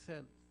Esther have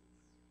said,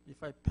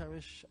 if I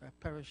perish,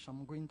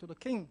 I'm going to the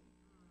king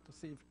to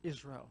save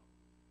Israel.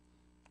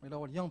 With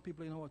our young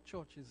people in our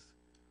churches,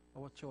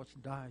 our church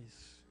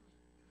dies.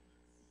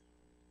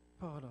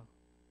 Father,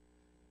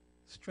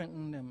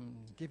 strengthen them,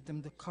 give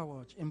them the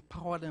courage,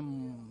 empower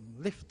them,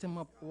 lift them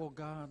up, oh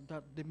God,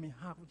 that they may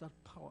have that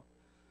power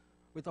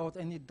without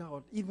any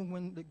doubt. Even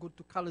when they go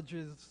to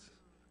colleges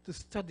to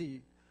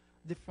study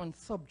different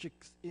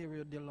subjects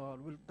area, dear Lord,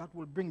 that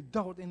will bring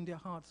doubt in their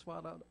hearts,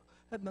 Father.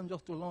 Help them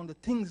just to learn the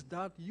things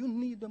that you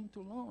need them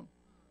to learn,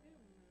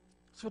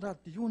 so that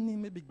your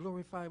name may be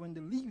glorified when they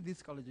leave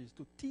these colleges,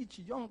 to teach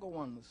younger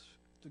ones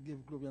to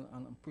give glory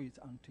and praise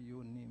unto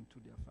your name, to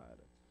their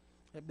Father.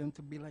 Help them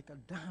to be like a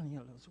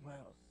Daniel as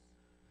well,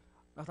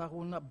 that I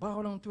will not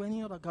bow down to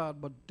any other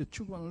God but the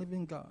true and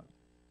living God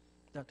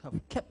that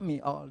have kept me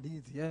all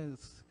these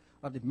years,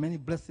 are the many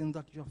blessings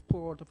that you have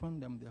poured upon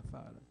them, dear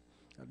Father,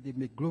 that they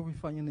may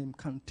glorify your name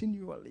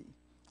continually.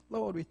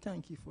 Lord, we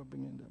thank you for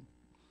bringing them.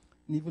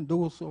 And even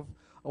those of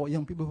our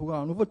young people who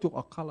are over to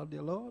Akala,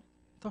 dear Lord,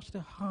 touch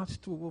their hearts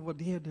too over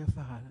there, dear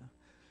Father.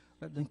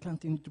 Let them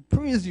continue to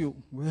praise you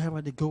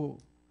wherever they go.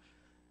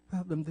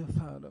 Help them, dear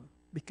Father,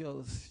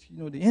 because,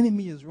 you know, the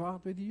enemy is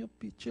wrought with your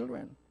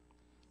children.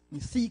 He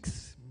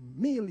seeks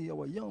merely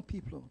our young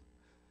people.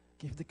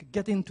 If they could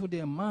get into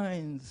their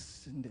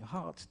minds and their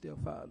hearts, dear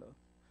Father,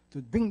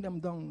 to bring them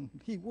down,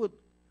 he would.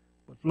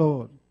 But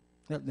Lord,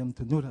 help them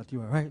to know that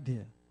you are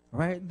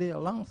right there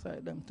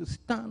alongside them, to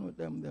stand with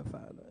them, dear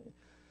Father.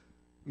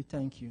 We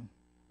thank you.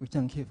 We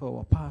thank you for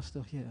our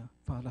pastor here,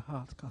 Father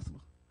Hardcastle,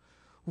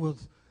 who will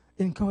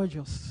encourage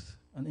us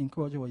and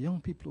encourage our young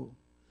people,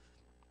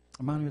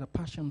 a man with a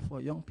passion for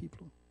young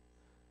people.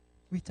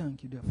 We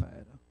thank you, dear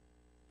Father.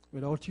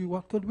 Without you,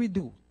 what could we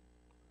do?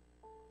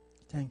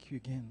 Thank you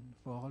again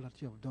for all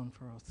that you have done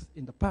for us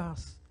in the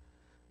past.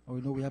 And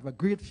we know we have a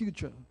great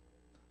future,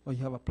 but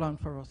you have a plan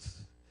for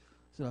us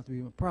so that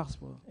we will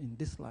prosper in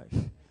this life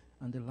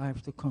and the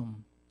life to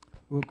come.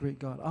 Oh, great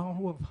God, all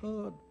who have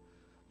heard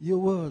your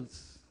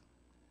words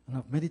and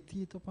have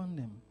meditated upon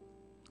them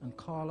and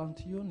call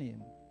unto your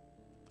name,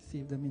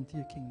 save them into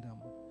your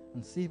kingdom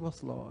and save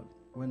us, Lord,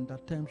 when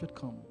that time should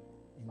come.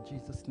 In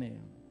Jesus'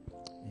 name,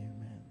 amen.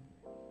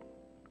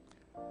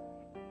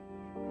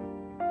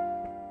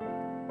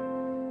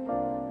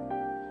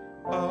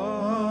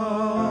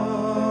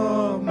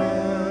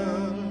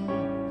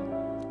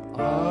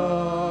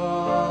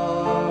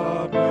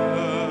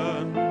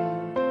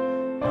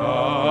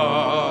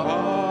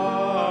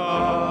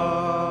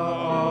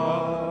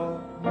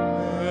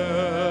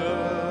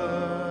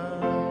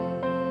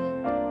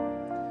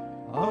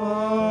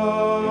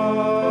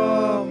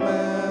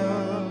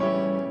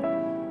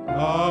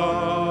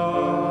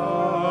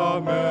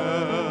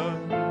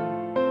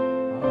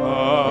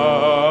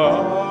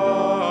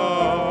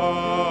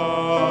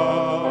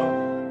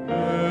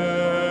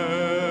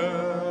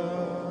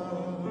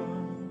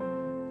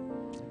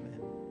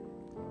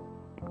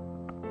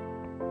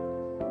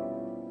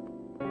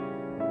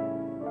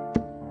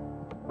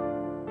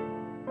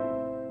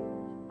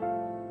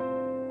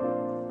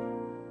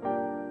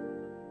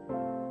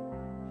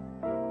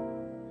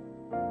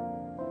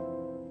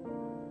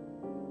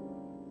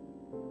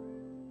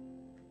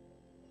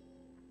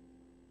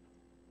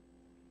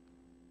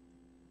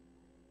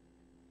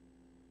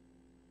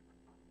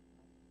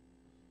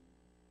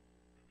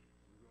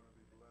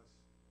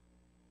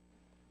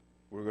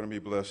 We're going to be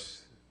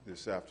blessed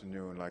this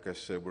afternoon. Like I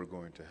said, we're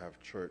going to have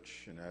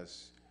church. And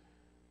as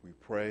we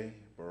pray,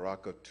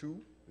 Baraka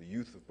 2, the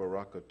youth of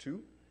Baraka 2,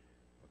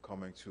 are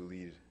coming to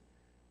lead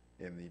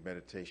in the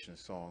meditation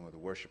song or the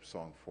worship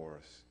song for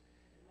us.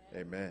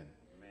 Amen.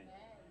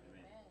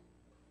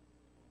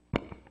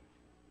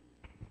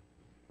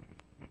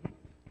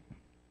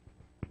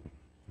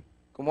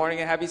 Good morning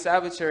and happy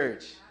Sabbath,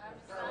 church.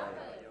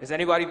 Is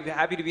anybody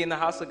happy to be in the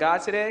house of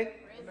God today?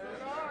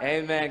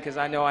 Amen, because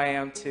I know I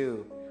am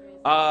too.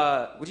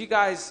 Would you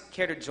guys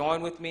care to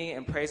join with me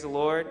and praise the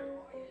Lord?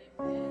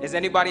 Is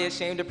anybody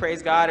ashamed to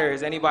praise God, or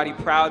is anybody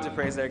proud to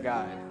praise their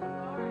God?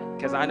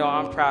 Because I know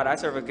I'm proud. I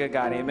serve a good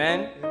God.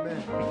 Amen?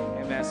 Amen.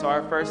 Amen. So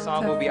our first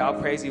song will be I'll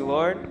Praise You,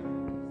 Lord.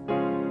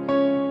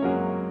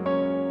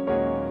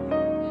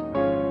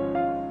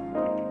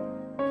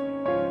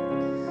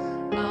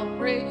 I'll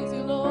praise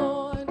you,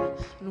 Lord,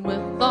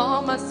 with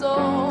all my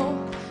soul,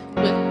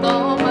 with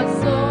all my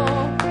soul.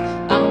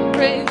 I'll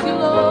praise you,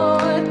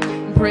 Lord,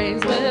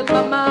 praise with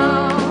my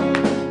mouth,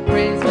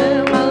 praise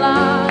with my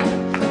life,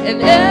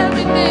 and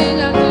everything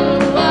I do.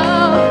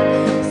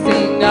 I'll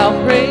sing,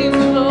 I'll praise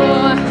you,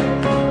 Lord,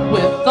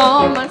 with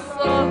all my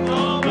soul,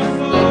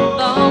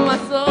 with all my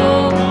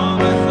soul.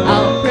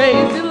 I'll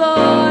praise you,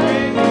 Lord,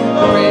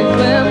 praise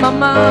with my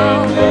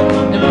mouth,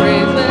 and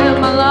praise with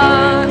my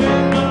life,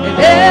 and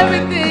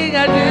everything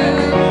I do.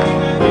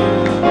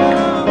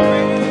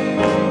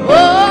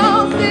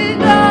 Oh,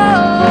 sing, oh,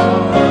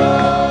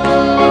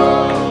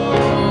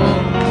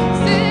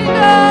 sing,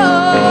 oh,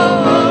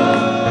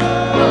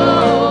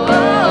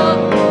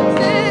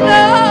 sing,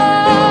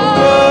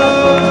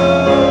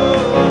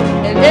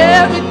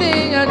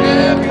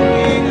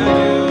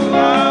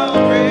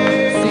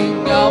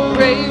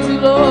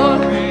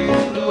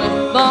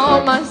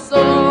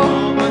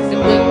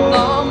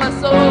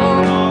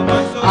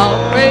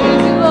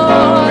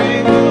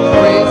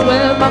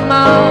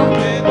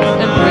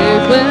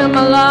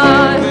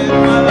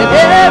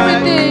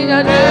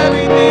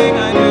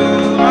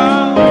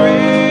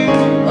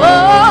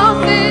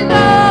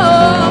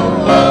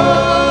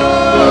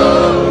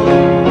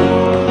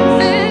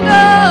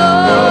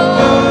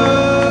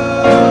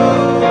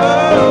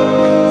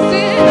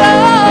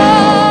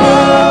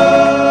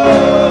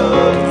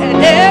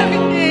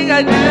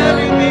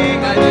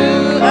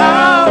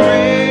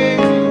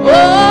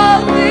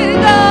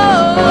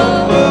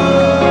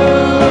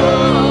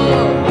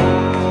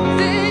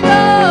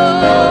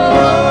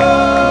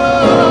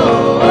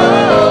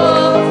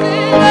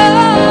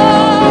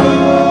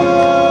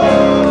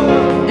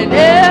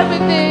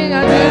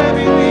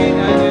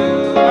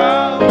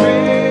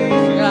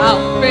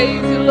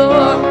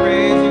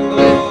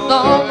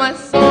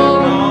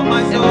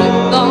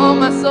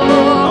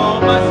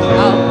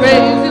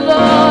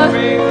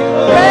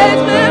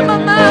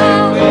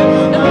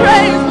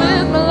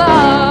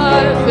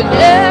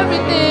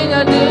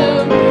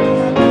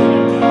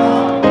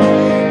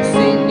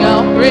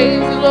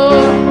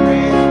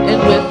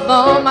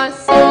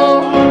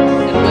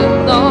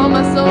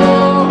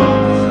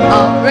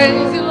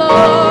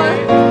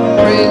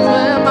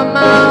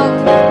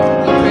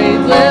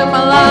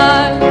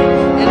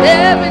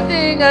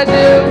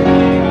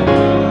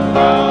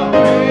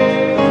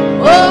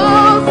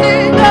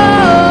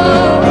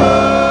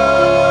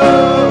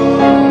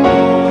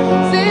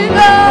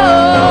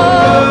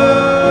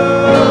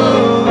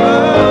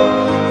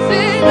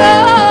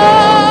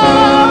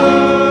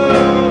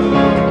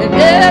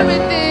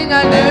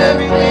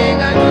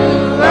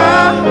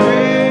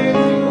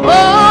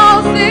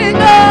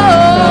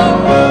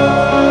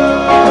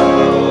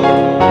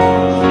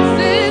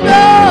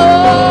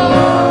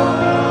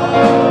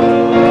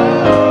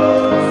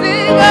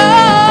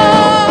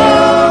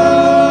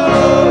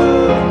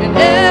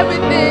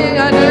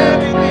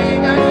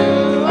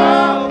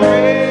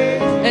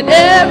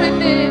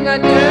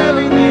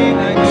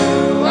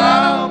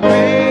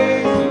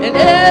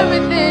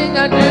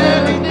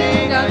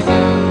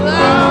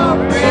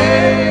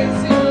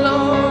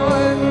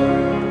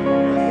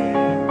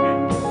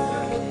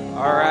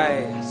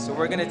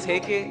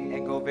 take it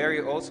and go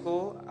very old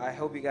school. I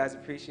hope you guys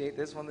appreciate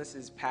this one. This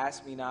is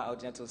Pass Me Not, O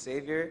Gentle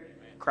Savior.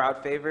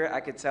 Crowd favorite,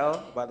 I could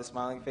tell by the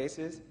smiling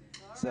faces.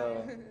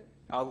 So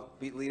I'll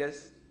lead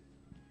us.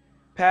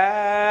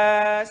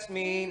 Pass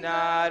me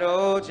not,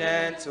 O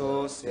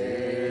gentle Savior.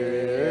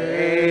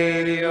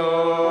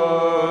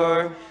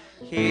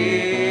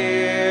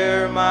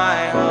 Hear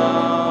my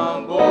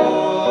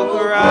humble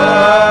cry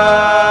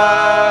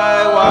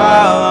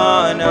while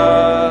on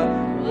earth.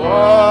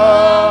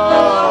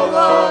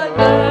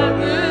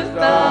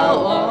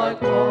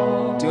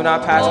 Do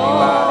not pass me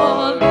by.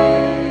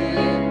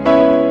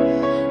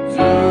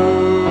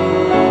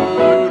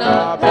 Do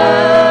not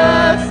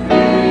pass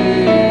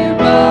me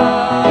by.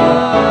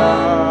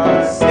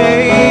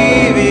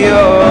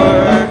 Savior.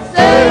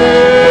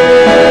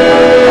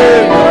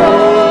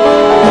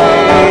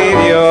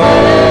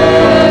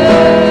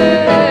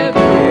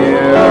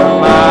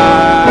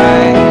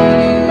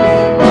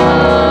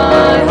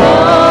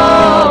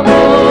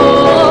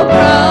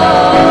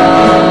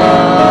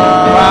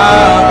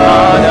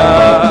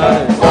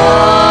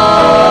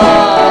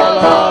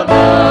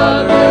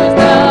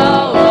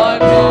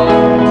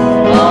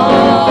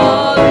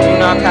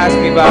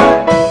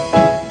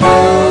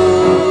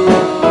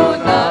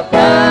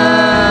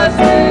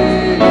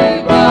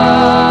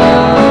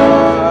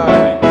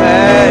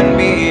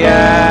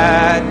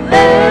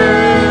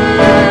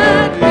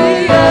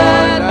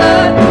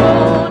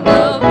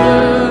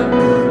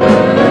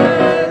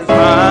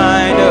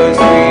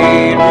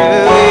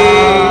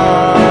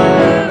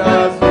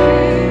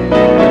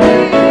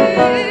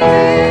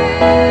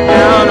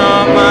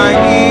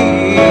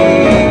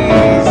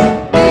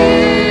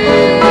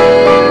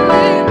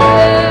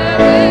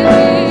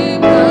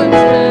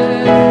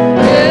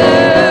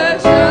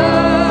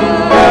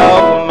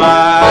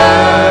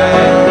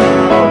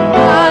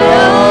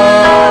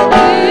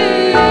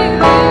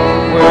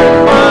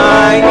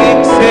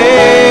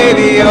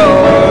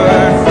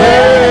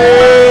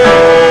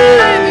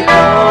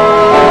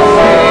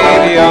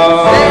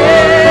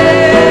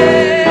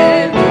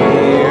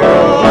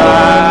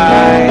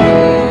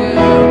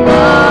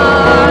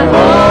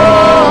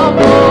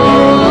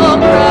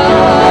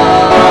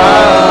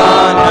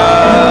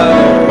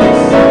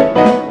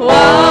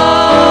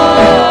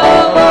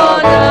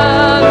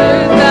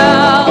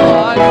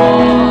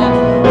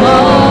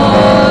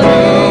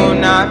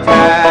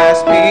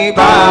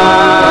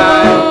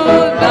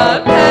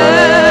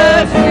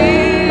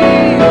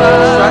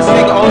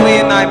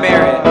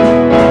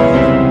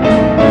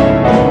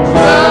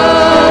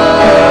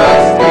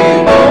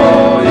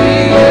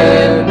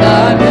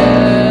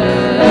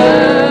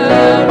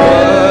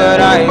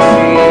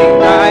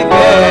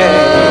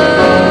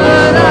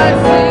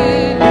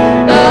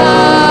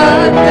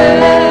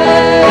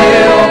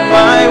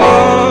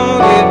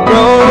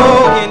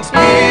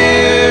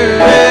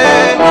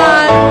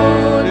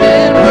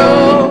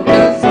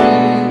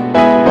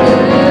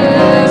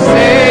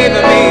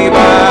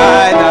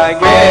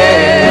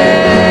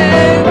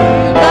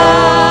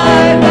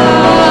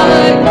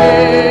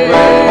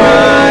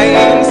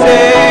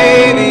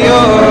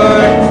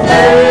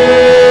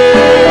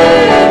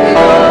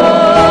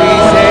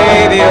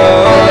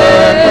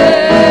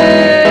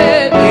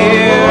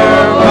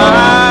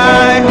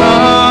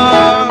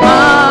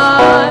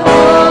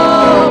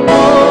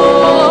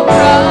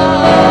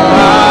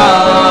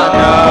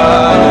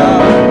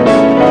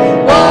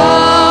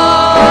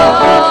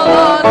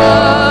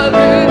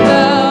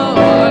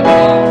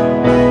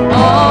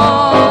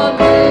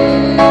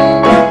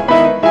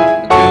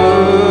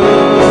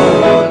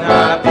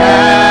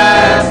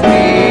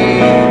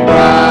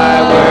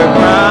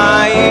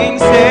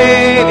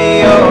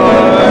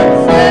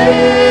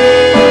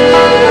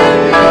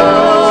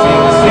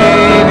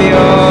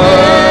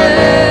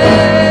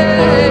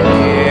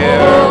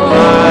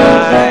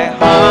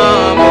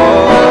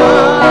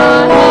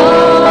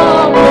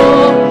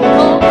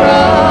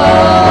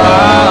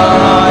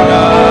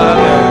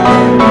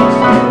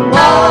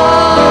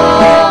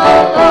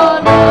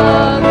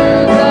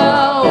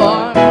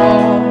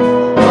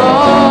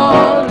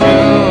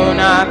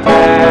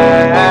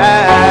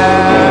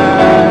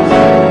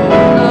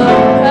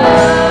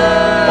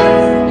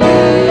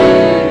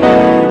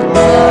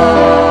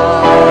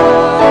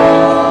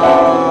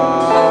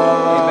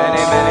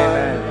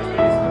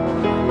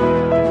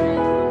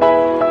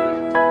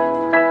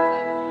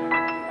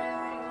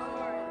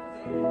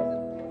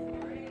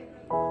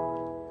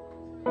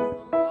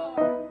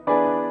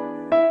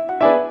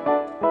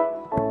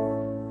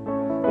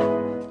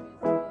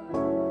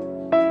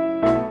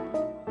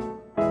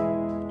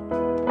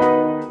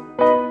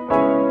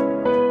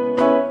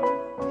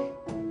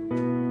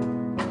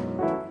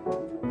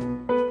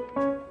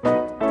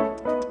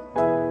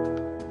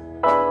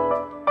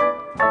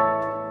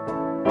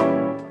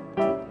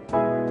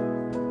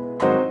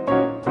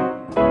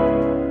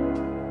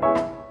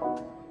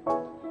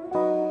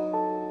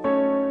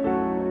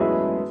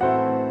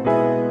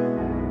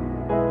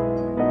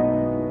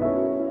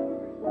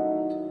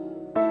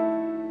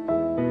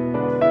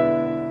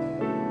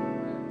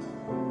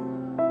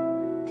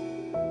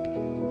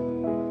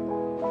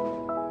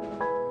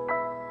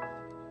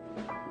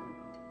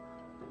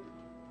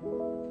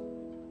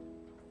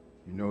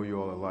 You know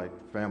you all are like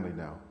family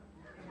now.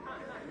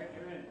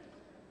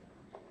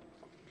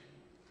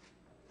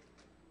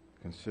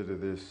 Consider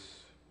this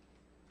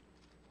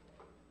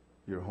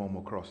your home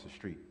across the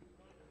street.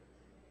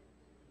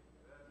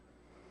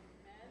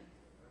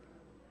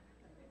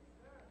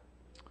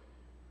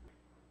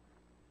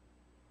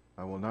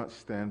 I will not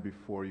stand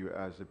before you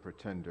as a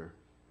pretender.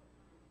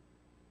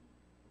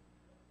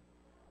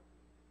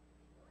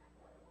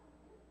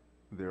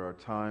 There are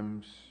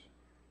times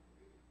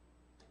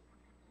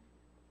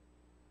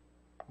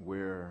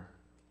where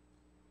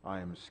I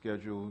am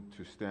scheduled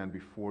to stand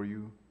before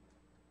you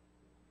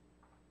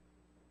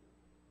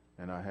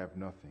and I have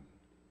nothing.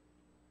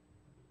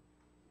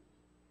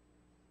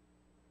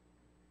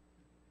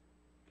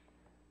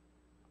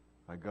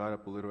 I got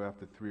up a little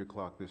after 3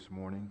 o'clock this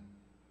morning.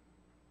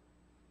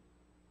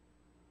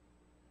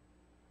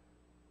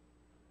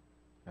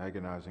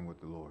 Agonizing with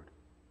the Lord.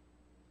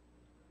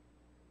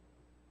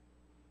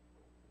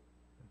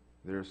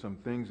 There are some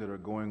things that are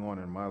going on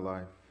in my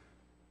life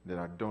that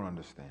I don't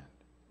understand.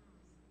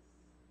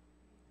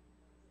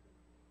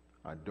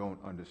 I don't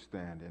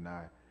understand, and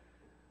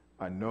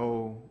I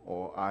know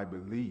or I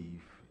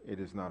believe it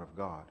is not of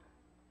God.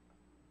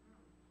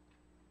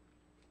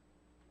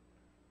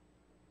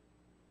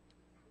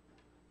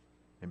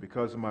 And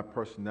because of my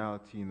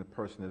personality and the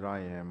person that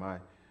I am,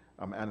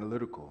 I'm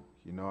analytical.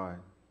 You know, I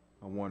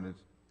want to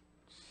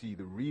see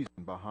the reason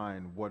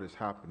behind what is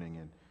happening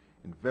and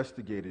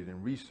investigate it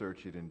and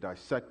research it and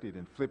dissect it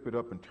and flip it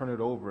up and turn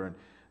it over and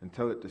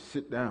tell it to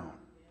sit down.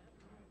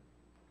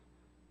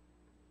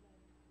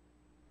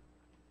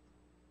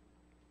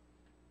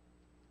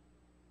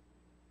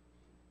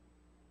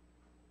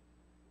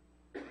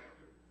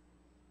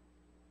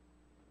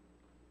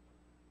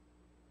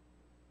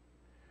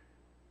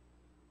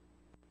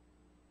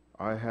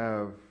 I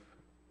have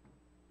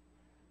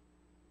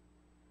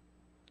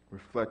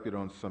reflected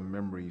on some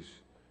memories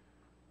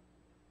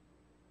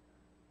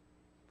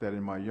that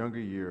in my younger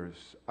years,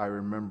 I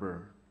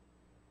remember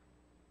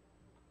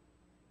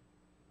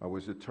I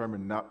was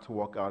determined not to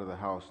walk out of the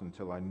house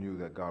until I knew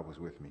that God was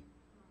with me.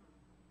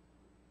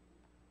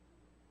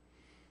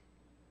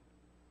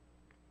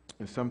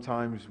 And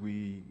sometimes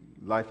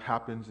life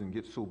happens and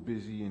gets so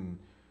busy and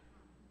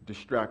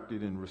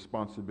distracted and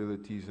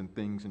responsibilities and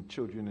things and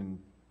children and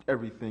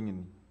everything,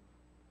 and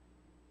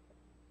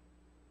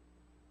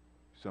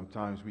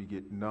sometimes we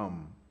get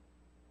numb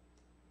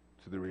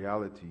to the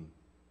reality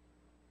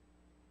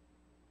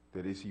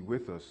that is He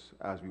with us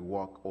as we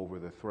walk over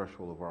the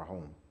threshold of our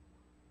home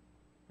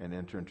and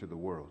enter into the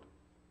world.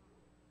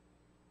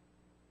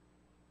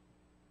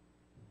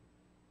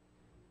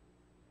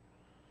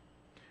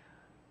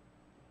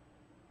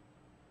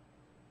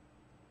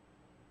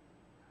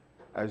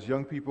 As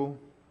young people,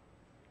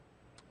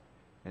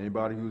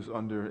 anybody who's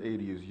under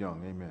 80 is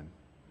young, amen.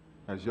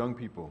 As young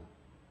people,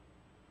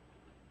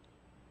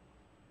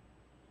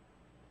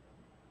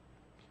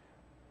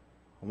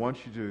 I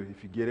want you to,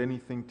 if you get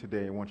anything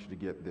today, I want you to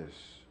get this.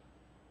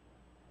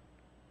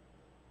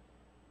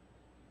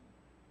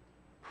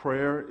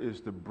 Prayer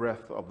is the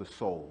breath of the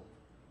soul.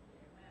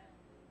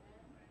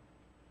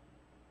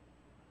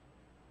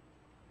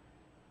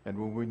 And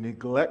when we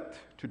neglect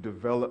to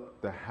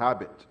develop the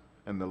habit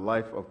and the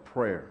life of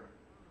prayer,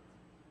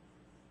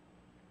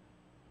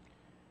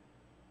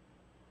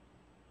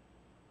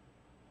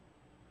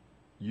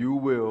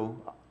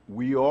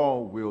 we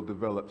all will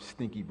develop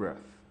stinky breath.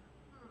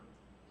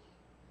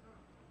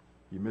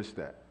 You missed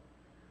that.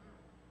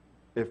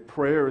 If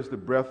prayer is the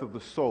breath of the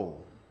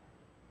soul,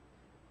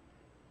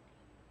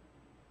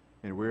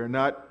 and we're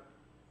not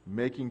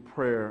making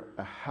prayer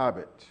a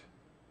habit,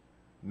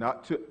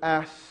 not to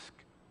ask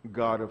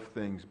God of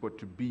things, but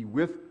to be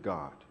with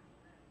God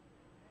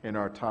in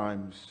our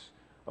times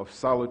of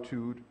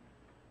solitude,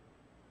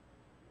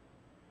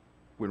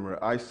 when we're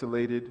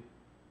isolated,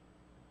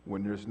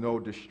 when there's no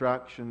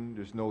distraction,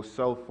 there's no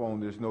cell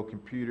phone, there's no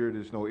computer,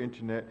 there's no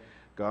internet.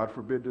 God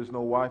forbid there's no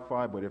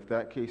Wi-Fi, but if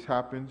that case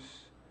happens,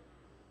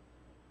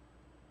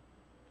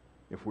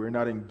 if we're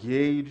not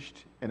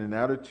engaged in an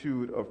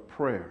attitude of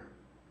prayer,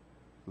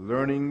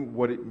 learning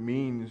what it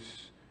means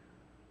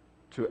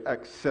to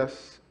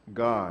access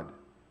God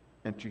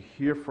and to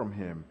hear from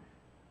Him,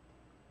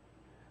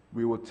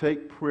 we will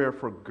take prayer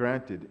for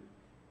granted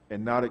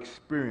and not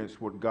experience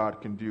what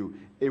God can do.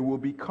 It will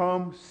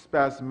become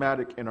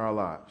spasmodic in our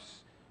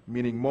lives,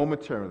 meaning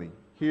momentarily,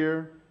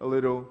 here a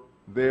little,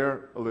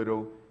 there a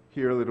little,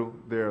 here a little,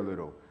 there a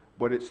little.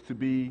 But it's to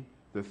be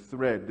the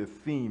thread, the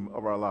theme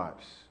of our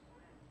lives.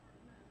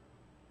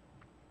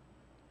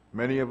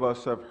 Many of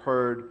us have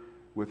heard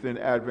within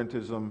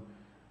Adventism,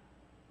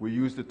 we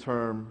use the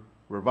term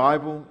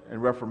revival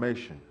and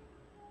reformation.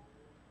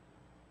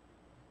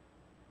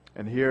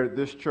 And here at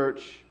this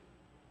church,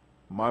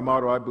 my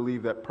motto, I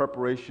believe that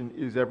preparation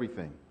is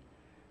everything.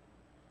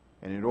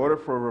 And in order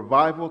for a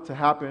revival to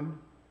happen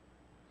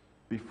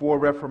before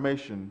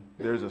reformation,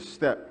 there's a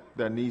step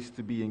that needs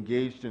to be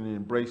engaged and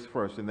embraced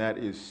first, and that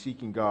is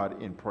seeking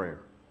God in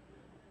prayer.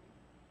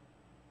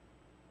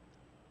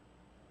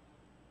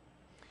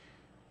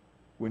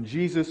 When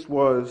Jesus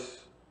was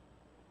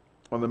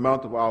on the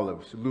Mount of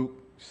Olives,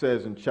 Luke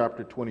says in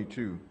chapter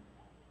 22,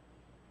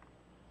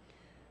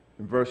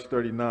 in verse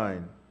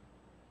 39,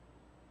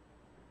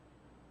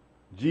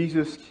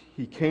 Jesus,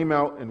 he came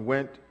out and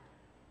went,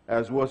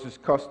 as was his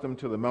custom,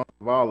 to the Mount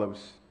of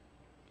Olives,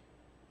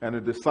 and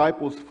the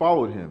disciples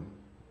followed him.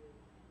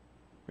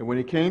 And when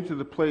he came to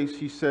the place,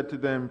 he said to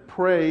them,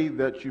 "Pray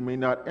that you may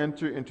not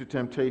enter into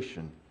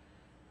temptation."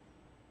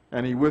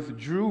 And he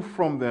withdrew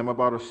from them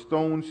about a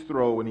stone's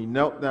throw, and he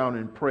knelt down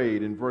and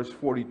prayed in verse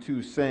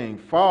 42, saying,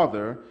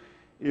 "Father,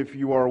 if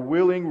you are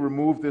willing,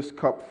 remove this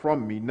cup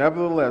from me.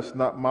 Nevertheless,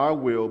 not my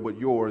will, but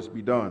yours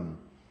be done."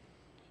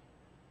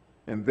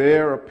 And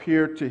there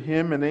appeared to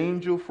him an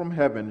angel from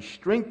heaven,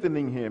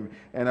 strengthening him.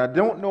 And I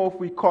don't know if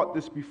we caught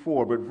this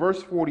before, but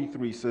verse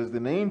 43 says,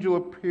 an angel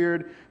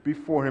appeared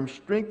before him,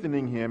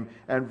 strengthening him.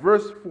 And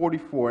verse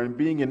 44, and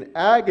being in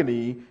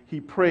agony,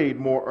 he prayed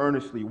more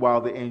earnestly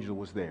while the angel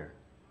was there,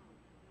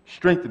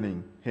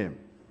 strengthening him.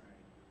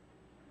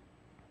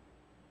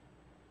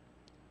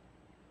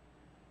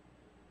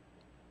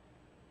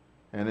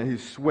 And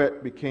his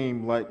sweat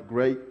became like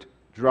great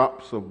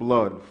drops of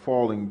blood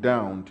falling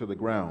down to the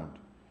ground.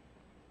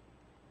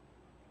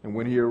 And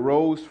when he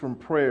arose from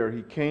prayer,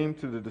 he came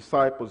to the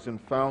disciples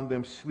and found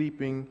them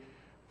sleeping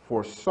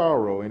for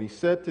sorrow. And he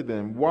said to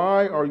them,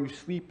 "Why are you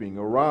sleeping?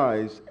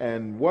 Arise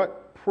and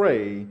what?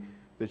 Pray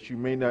that you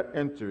may not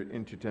enter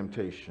into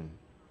temptation."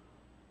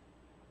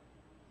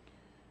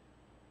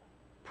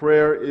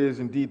 Prayer is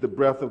indeed the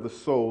breath of the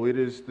soul. It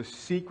is the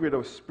secret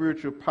of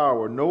spiritual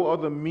power. No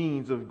other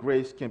means of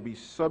grace can be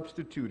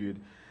substituted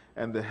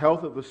and the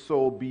health of the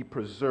soul be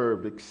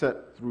preserved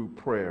except through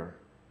prayer.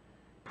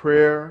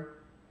 Prayer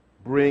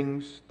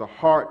brings the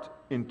heart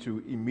into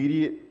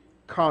immediate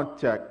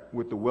contact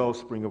with the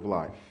wellspring of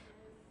life.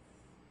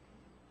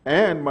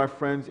 And, my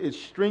friends, it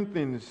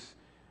strengthens,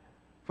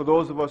 for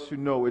those of us who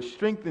know, it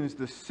strengthens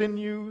the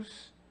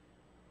sinews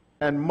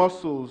and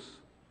muscles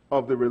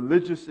of the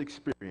religious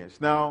experience.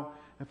 Now,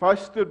 if I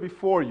stood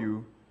before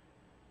you,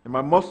 and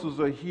my muscles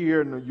are here,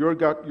 and you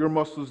got your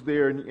muscles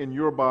there in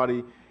your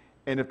body,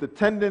 and if the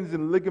tendons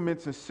and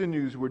ligaments and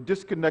sinews were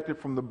disconnected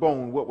from the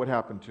bone, what would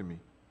happen to me?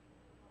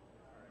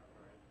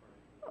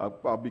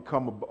 I'll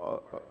become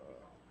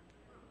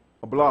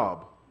a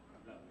blob.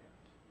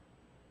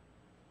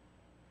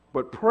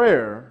 But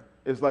prayer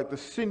is like the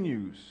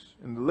sinews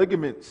and the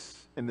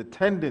ligaments and the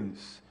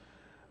tendons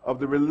of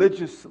the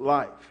religious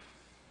life.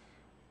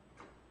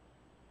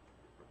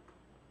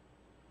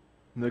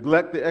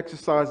 Neglect the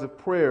exercise of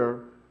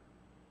prayer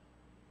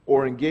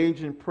or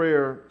engage in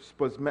prayer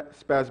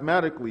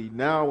spasmodically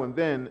now and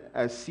then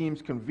as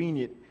seems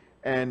convenient,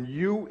 and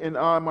you and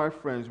I, my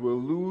friends, will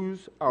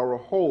lose our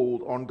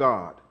hold on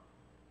God.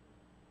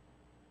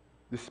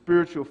 The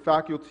spiritual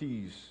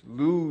faculties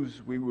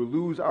we will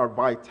lose our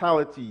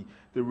vitality.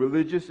 The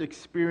religious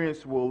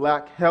experience will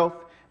lack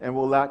health and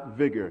will lack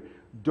vigor.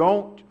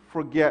 Don't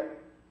forget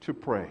to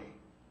pray.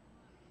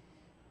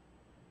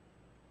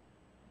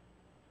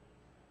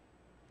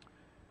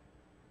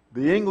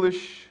 The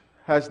English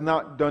has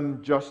not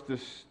done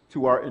justice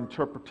to our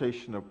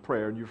interpretation of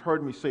prayer, and you've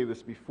heard me say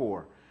this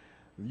before.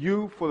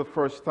 You, for the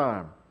first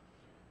time,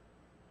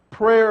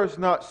 prayer is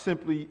not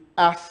simply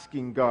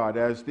asking God,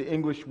 as the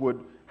English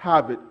would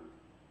have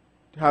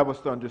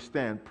us to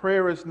understand.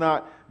 Prayer is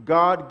not,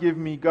 God, give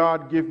me,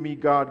 God, give me,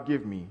 God,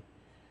 give me.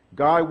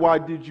 God, why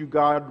did you?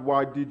 God,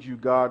 why did you?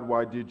 God,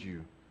 why did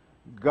you?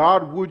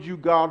 God, would you?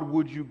 God,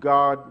 would you?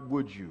 God,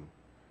 would you?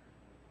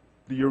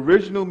 The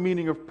original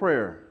meaning of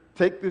prayer,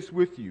 take this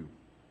with you,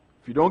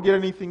 if you don't get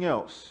anything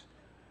else,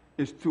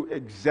 is to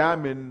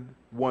examine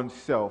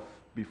oneself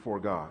before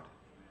God.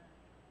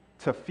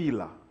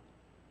 Tefillah.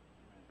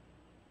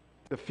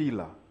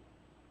 Tefillah.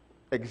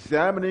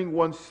 Examining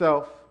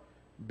oneself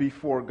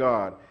before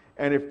God.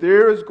 And if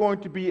there is going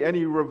to be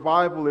any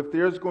revival, if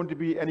there's going to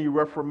be any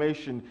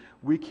reformation,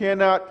 we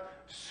cannot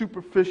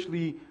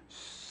superficially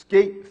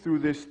skate through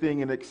this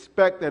thing and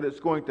expect that it's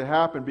going to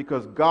happen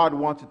because God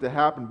wants it to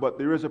happen. But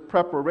there is a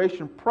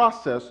preparation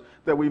process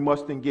that we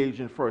must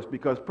engage in first,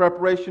 because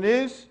preparation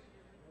is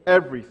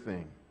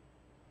everything.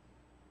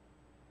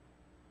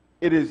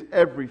 It is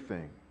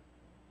everything.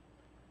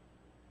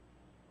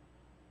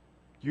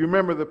 Do you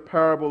remember the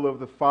parable of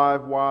the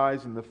 5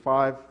 wise and the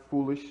 5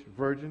 foolish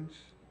virgins?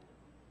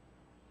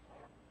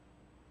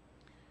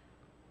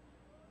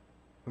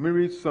 Let me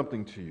read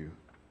something to you.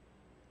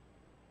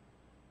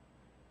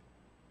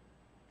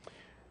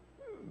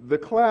 The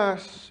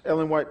class,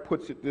 Ellen White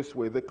puts it this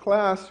way, the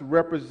class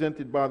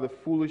represented by the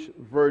foolish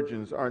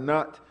virgins are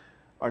not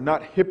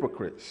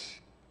hypocrites.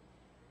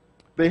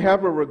 They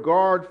have a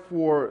regard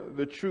for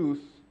the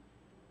truth.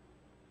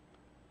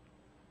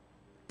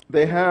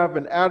 They have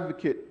an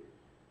advocate.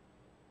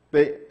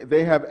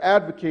 They have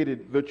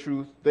advocated the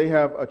truth. They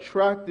have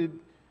attracted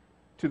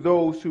to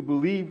those who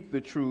believe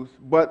the truth,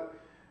 but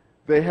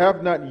they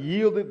have not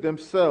yielded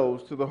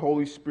themselves to the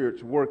Holy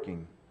Spirit's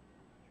working.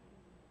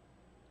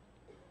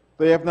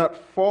 They have not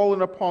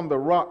fallen upon the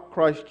rock,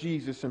 Christ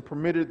Jesus, and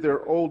permitted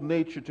their old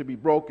nature to be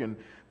broken.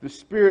 The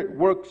Spirit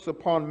works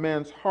upon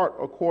man's heart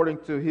according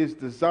to his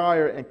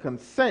desire and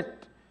consent,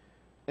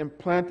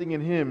 implanting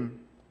in him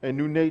a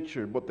new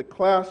nature. But the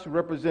class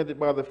represented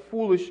by the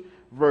foolish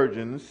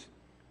virgins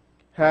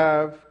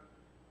have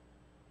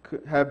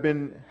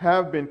been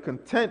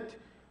content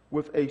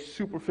with a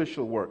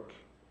superficial work.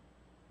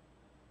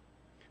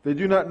 They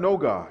do not know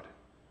God.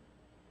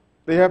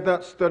 They have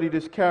not studied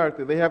His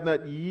character. They have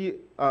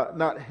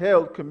not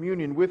held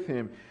communion with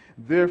Him.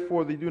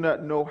 Therefore, they do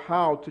not know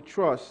how to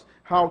trust,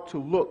 how to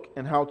look,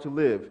 and how to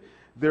live.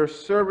 Their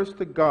service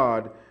to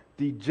God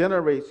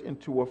degenerates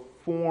into a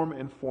form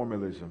and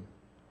formalism.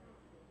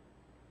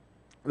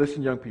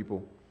 Listen, young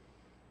people,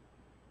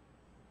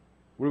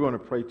 we're going to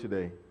pray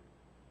today.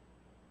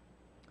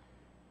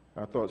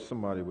 I thought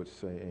somebody would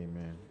say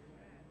amen.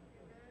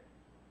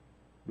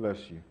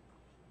 Bless you.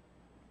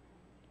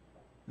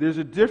 There's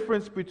a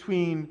difference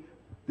between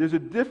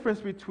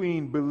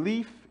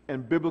belief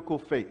and biblical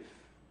faith.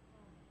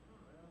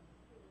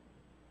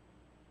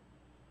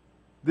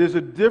 There's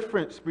a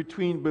difference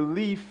between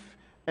belief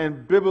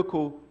and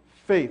biblical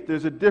faith.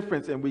 There's a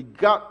difference, and we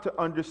got to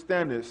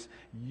understand this.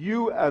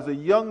 You, as a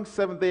young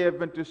Seventh-day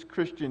Adventist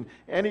Christian,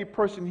 any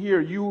person here,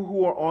 you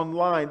who are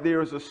online,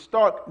 there is a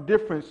stark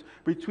difference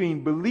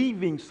between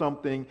believing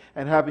something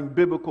and having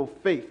biblical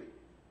faith.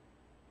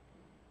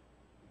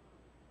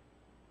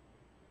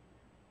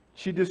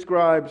 She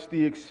describes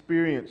the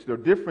experience, the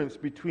difference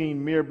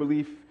between mere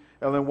belief,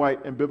 Ellen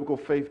White, and biblical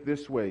faith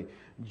this way.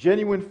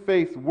 Genuine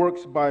faith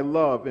works by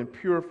love and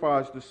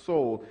purifies the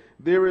soul.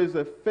 There is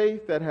a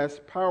faith that has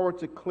power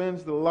to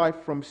cleanse the life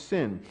from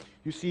sin.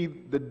 You see,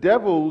 the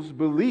devils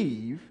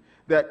believe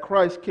that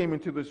Christ came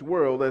into this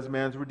world as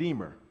man's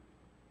redeemer,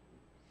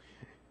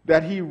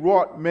 that He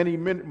wrought many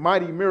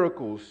mighty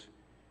miracles,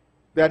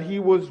 that He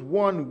was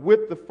one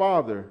with the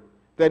Father,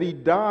 that He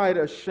died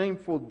a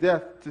shameful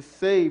death to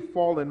save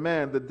fallen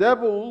man. The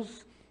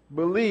devils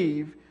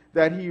believe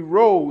that He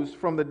rose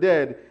from the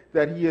dead,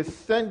 that He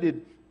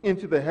ascended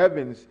into the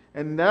heavens,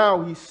 and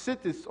now He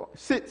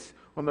sits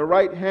on the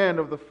right hand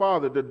of the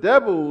Father. The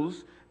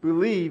devils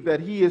believe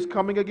that He is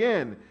coming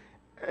again,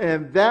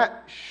 and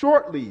that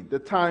shortly the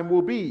time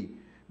will be,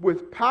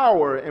 with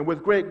power and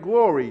with great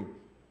glory,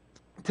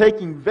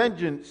 taking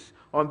vengeance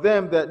on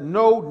them that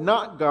know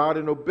not God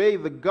and obey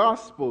the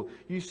gospel.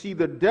 You see,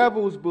 the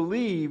devils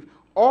believe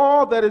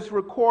all that is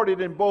recorded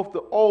in both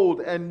the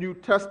Old and New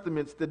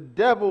Testaments. The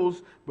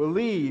devils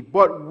believe.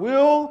 But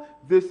will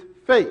this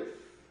faith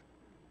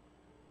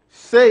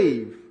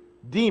save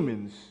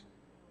demons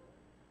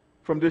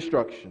from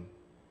destruction?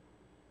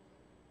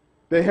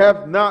 They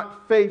have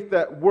not faith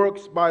that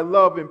works by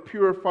love and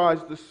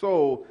purifies the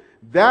soul.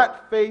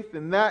 That faith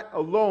and that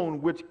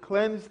alone which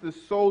cleanses the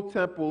soul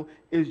temple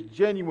is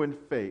genuine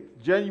faith,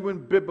 genuine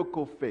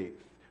biblical faith.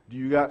 Do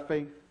you got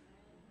faith?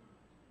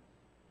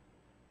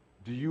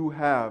 Do you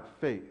have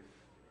faith?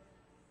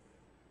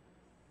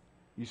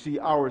 You see,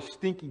 our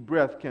stinky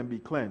breath can be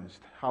cleansed.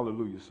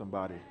 Hallelujah,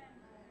 somebody.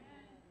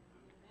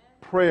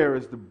 Prayer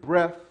is the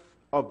breath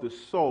of the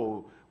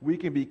soul. We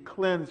can be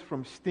cleansed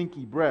from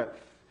stinky breath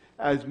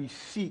as we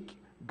seek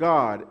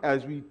God,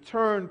 as we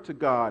turn to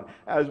God,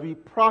 as we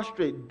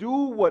prostrate, do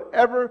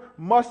whatever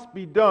must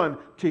be done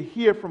to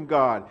hear from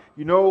God.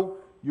 You know,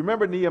 you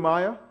remember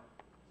Nehemiah?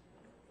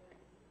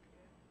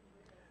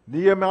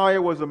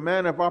 Nehemiah was a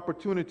man of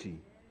opportunity.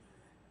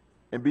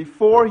 And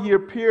before he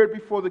appeared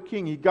before the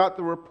king, he got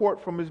the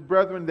report from his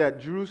brethren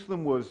that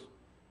Jerusalem was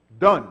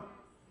done.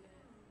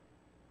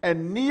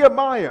 And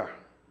Nehemiah,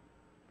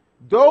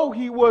 though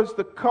he was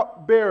the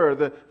cupbearer,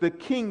 the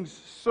king's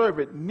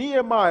servant,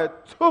 Nehemiah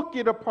took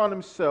it upon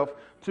himself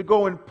to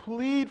go and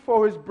plead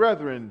for his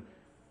brethren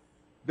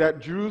that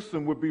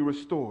Jerusalem would be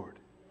restored.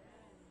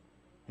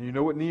 And you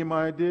know what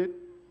Nehemiah did?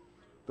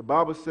 The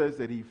Bible says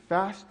that he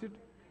fasted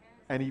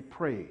and he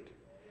prayed.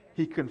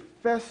 He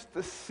confessed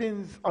the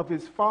sins of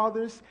his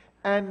fathers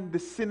and the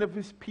sin of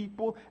his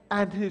people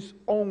and his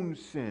own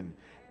sin.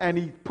 And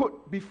he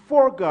put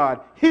before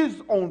God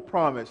his own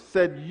promise,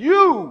 said,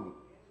 "You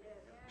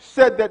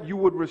said that you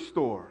would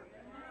restore."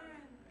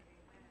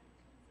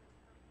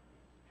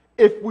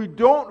 If we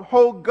don't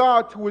hold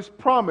God to His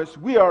promise,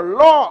 we are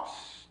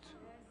lost.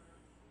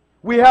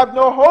 We have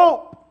no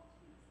hope.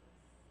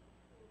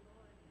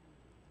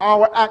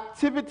 Our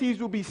activities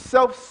will be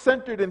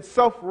self-centered and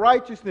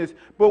self-righteousness,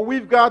 but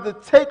we've got to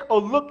take a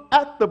look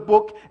at the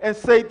book and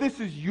say, this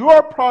is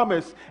your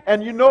promise.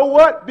 And you know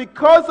what?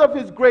 Because of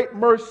His great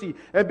mercy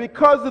and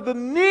because of the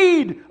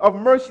need of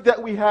mercy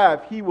that we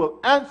have, He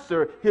will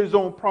answer His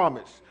own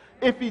promise.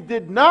 If He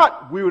did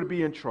not, we would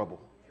be in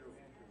trouble.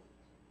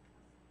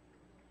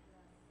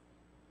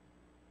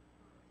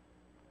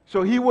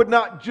 So He would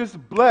not just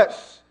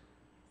bless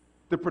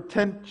the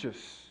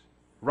pretentious,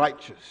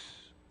 righteous.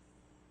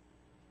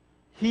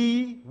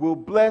 He will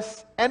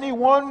bless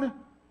anyone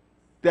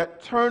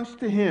that turns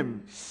to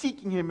Him,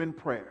 seeking Him in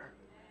prayer.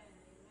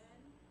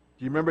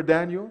 Do you remember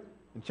Daniel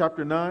in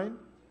chapter 9?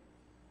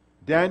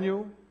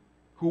 Daniel,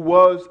 who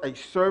was a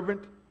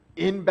servant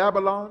in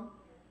Babylon,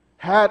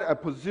 had a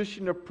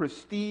position of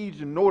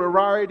prestige and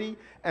notoriety,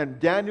 and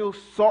Daniel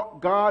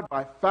sought God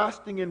by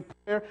fasting and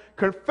prayer,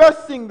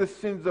 confessing the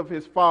sins of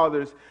his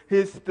fathers,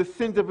 the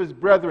sins of his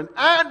brethren,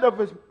 and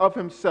of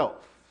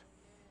himself.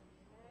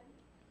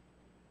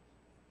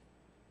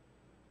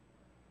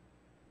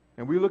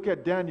 And we look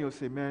at Daniel and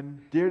say, man,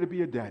 dare to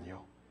be a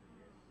Daniel.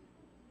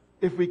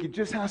 If we could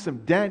just have some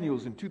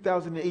Daniels in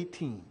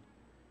 2018.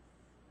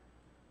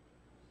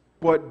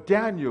 But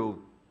Daniel,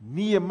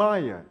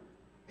 Nehemiah,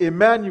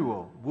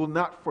 Emmanuel will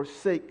not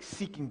forsake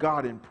seeking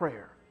God in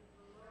prayer.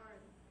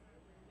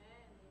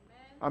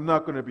 I'm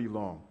not going to be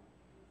long.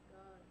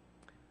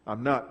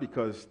 I'm not,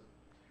 because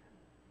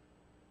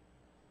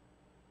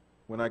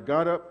when I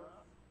got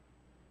up,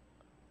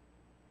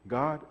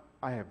 God,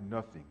 I have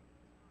nothing.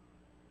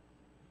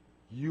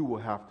 You will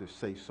have to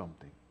say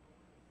something.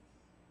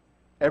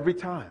 Every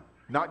time,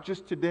 not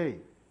just today.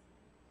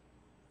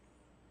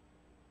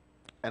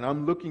 And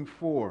I'm looking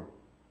for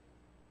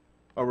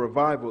a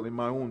revival in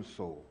my own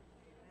soul.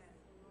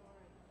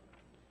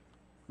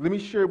 Let me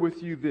share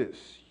with you this.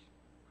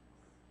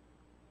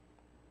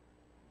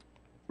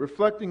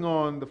 Reflecting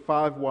on the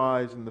 5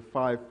 wise and the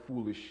 5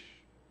 foolish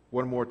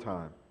one more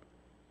time.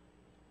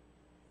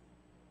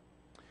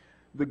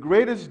 The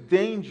greatest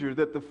danger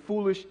that the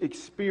foolish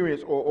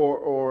experienced,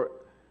 or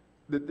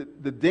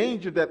the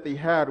danger that they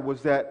had,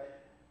 was that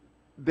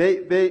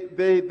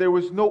there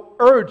was no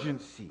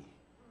urgency.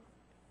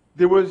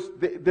 There was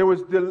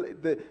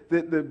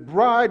the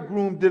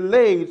bridegroom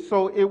delayed,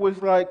 so it was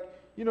like,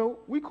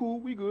 we cool,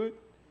 we good.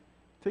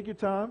 Take your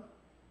time.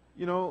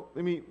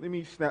 Let me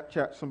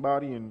Snapchat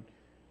somebody and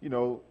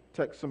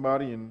text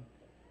somebody and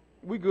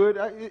we good.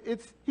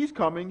 He's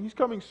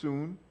coming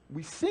soon.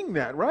 We sing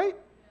that, right?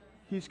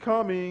 He's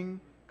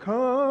coming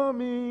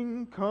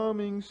soon,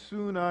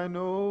 I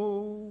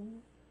know.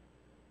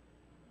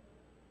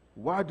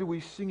 Why do we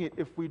sing it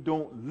if we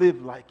don't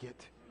live like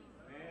it?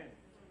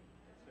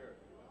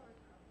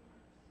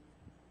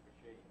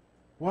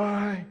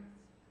 Why?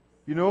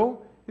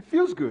 It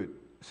feels good.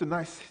 It's a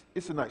nice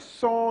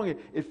song.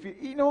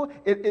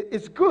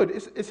 It's good.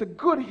 It's a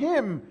good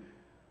hymn.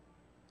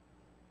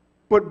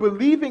 But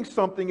believing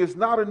something is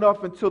not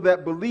enough until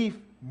that belief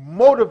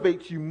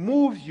motivates you,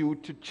 moves you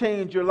to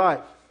change your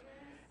life.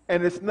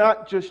 And it's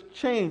not just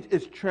change,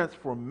 it's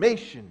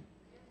transformation.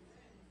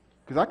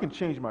 Because I can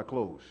change my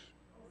clothes.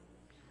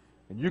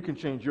 And you can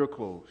change your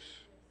clothes.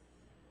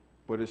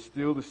 But it's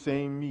still the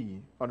same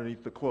me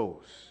underneath the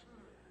clothes.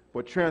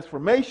 But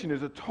transformation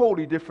is a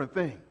totally different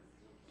thing.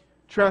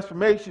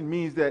 Transformation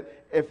means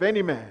that if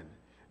any man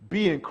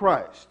be in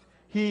Christ,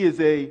 he is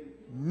a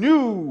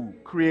new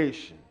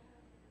creation.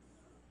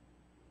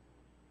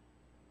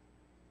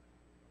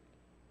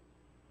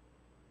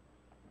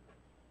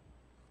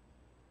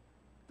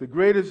 The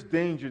greatest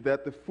danger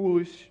that the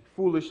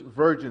foolish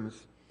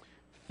virgins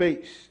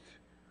faced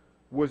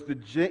was the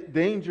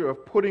danger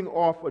of putting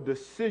off a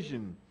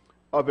decision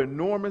of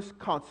enormous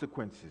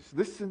consequences.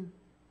 Listen.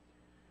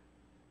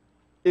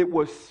 It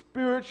was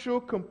spiritual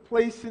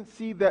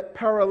complacency that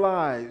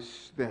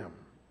paralyzed them.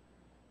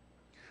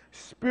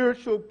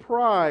 Spiritual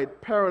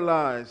pride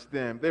paralyzed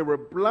them. They were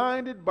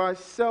blinded by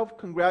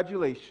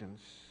self-congratulations.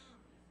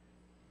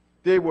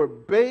 They were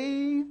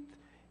bathed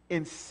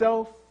in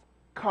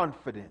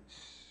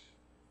self-confidence.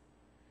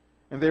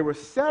 And they were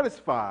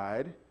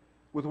satisfied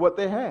with what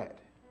they had.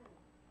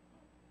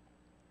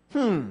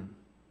 I'm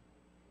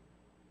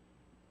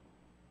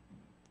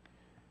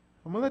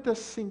going to let that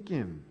sink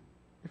in.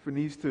 If it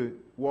needs to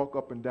walk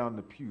up and down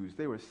the pews.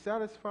 They were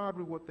satisfied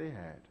with what they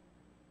had.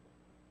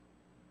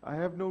 I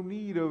have no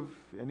need of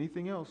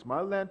anything else.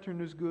 My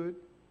lantern is good.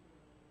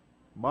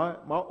 My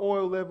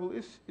oil level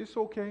is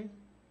okay.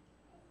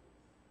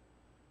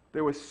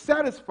 They were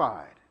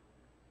satisfied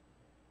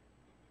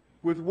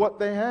with what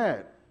they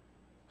had.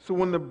 So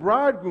when the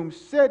bridegroom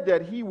said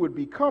that he would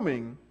be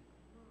coming,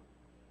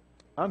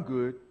 I'm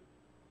good.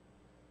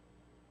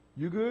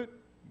 You good?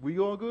 We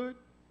all good?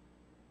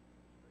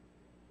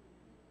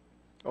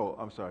 Oh,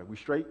 I'm sorry. We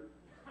straight?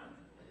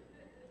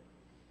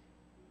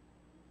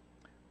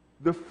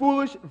 The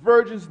foolish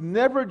virgins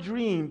never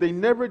dreamed.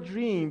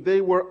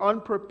 They were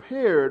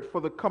unprepared for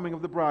the coming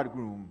of the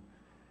bridegroom.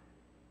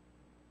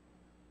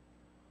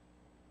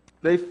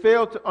 They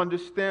failed to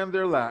understand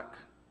their lack.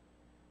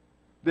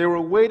 They were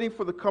waiting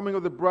for the coming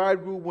of the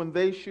bridegroom when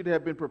they should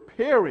have been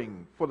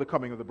preparing for the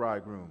coming of the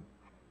bridegroom.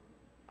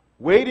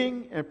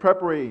 Waiting and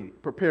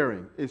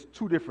preparing is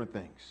 2 different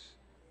things.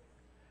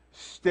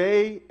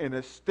 Stay in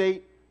a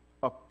state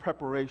of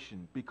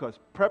preparation, because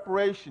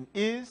preparation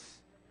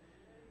is,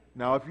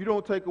 now if you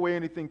don't take away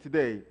anything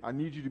today, I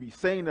need you to be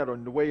saying that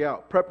on the way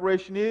out.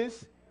 Preparation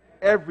is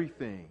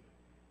everything.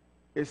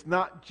 It's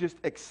not just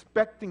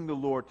expecting the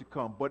Lord to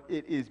come, but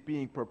it is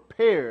being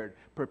prepared,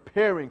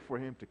 preparing for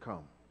him to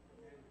come.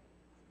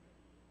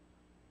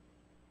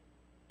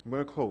 I'm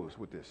going to close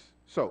with this.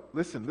 So,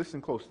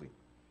 listen closely.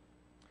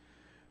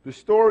 The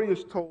story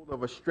is told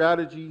of a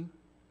strategy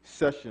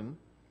session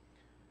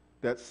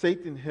that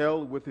Satan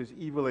held with his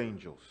evil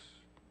angels.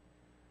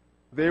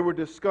 They were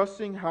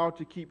discussing how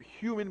to keep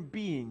human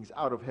beings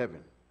out of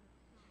heaven.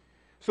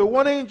 So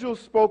one angel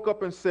spoke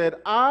up and said,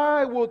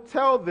 I will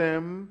tell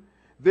them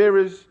there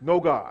is no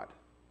God.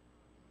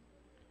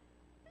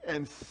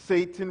 And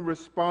Satan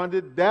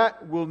responded,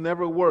 that will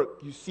never work.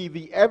 You see,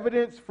 the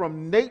evidence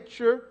from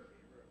nature,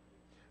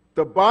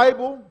 the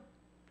Bible,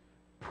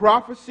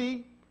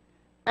 prophecy,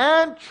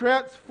 and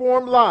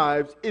transformed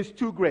lives is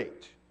too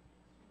great.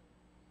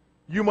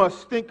 You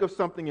must think of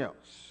something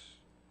else.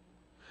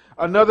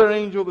 Another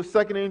angel, the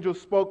second angel,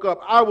 spoke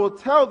up, I will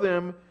tell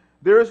them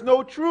there is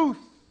no truth.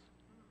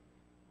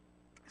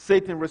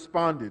 Satan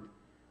responded,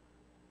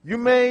 you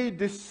may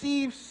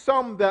deceive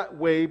some that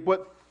way,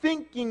 but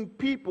thinking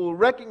people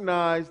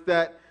recognize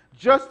that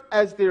just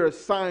as there is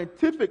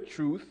scientific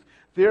truth,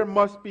 there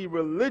must be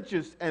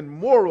religious and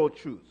moral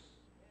truth.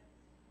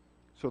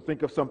 So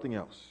think of something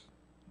else.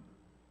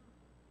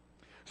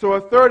 So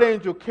a third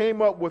angel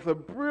came up with a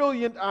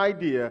brilliant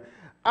idea.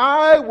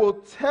 I will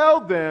tell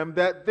them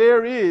that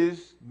there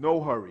is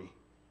no hurry.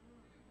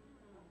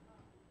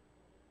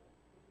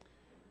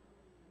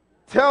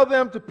 Tell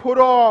them to put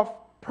off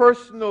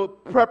personal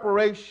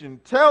preparation.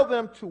 Tell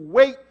them to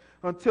wait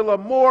until a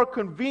more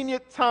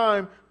convenient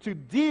time to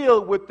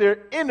deal with their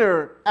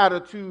inner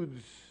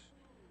attitudes.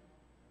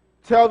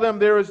 Tell them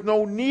there is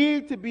no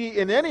need to be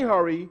in any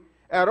hurry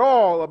at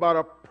all about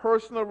a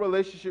personal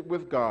relationship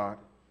with God.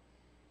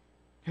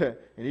 And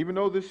even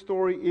though this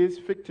story is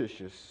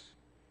fictitious,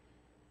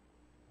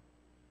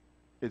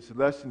 its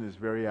lesson is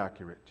very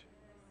accurate.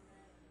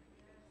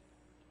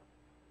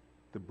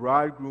 The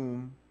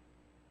bridegroom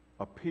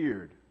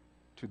appeared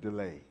to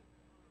delay.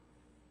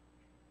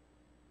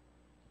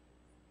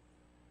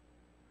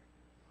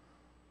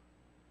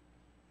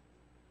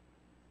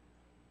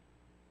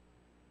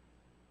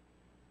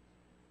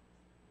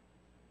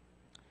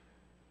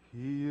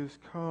 He is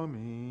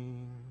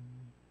coming,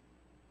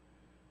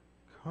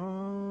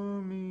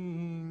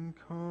 coming,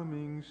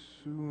 coming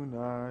soon,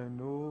 I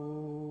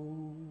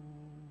know.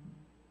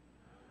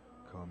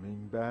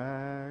 Coming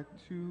back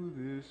to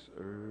this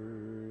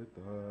earth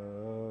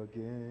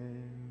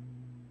again.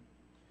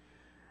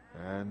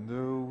 And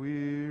the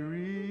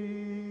weary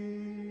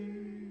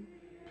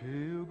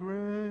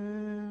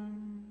pilgrim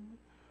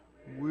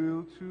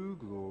will to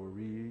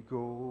glory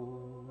go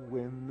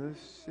when the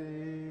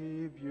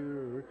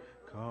Savior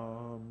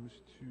comes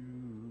to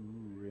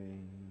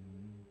reign.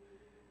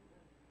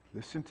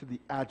 Listen to the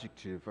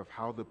adjective of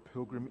how the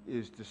pilgrim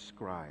is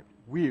described.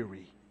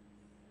 Weary,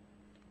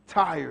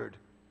 tired,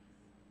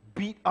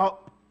 beat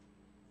up,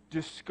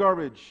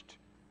 discouraged,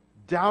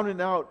 down and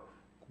out,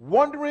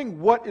 wondering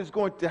what is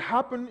going to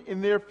happen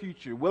in their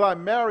future. Will I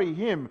marry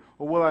him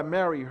or will I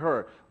marry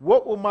her?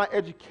 What will my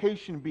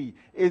education be?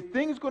 Is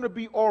things going to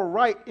be all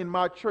right in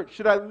my church?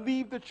 Should I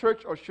leave the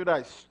church or should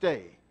I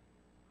stay?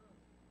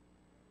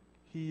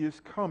 He is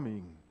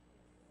coming.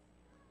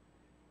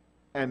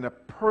 And a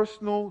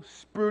personal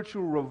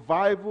spiritual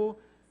revival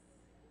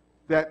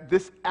that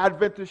this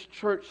Adventist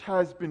church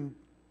has been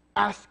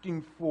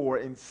asking for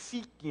and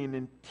seeking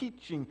and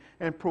teaching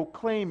and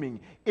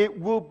proclaiming, it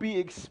will be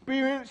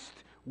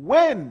experienced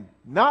when,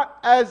 not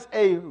as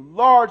a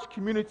large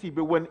community,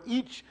 but when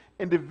each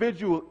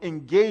individual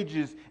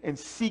engages in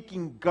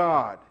seeking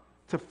God,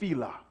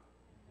 tefillah.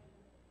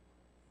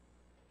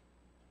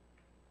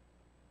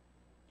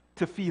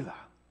 Tefillah.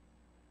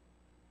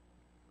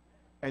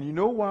 And you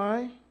know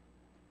why,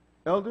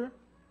 Elder?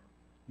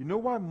 You know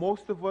why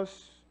most of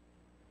us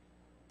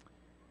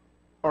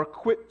are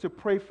quick to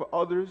pray for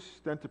others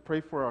than to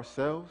pray for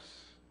ourselves?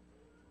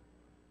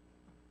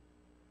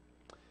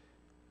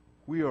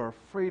 We are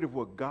afraid of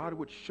what God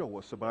would show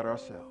us about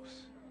ourselves.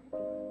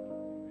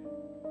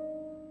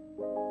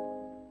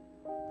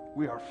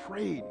 We are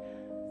afraid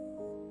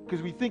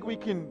because we think we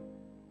can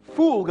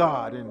fool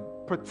God and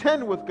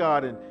pretend with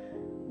God, and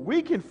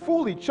we can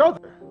fool each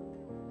other.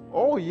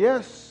 Oh,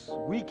 yes,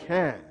 we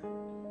can.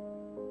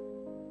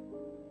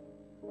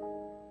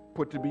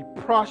 But to be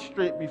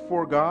prostrate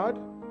before God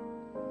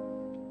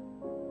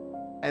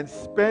and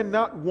spend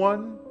not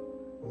 1,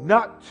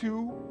 not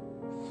 2,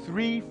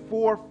 3,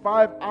 4,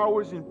 5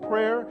 hours in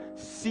prayer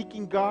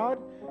seeking God,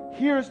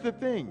 here's the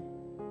thing.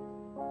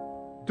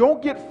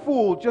 Don't get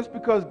fooled just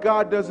because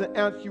God doesn't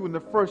answer you in the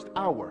first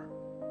hour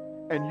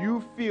and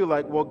you feel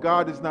like, well,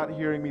 God is not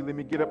hearing me, let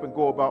me get up and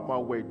go about my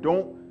way.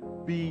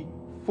 Don't be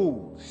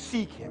fooled.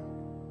 Seek him.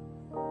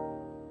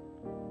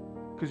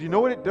 Because you know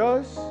what it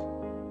does?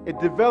 It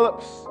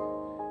develops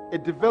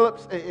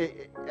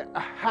a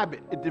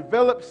habit. It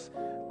develops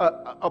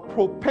a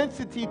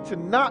propensity to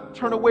not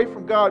turn away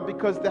from God,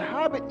 because the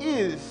habit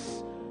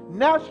is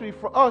naturally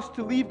for us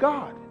to leave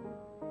God.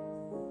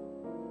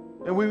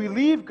 And when we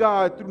leave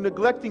God through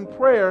neglecting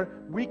prayer,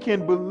 we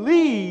can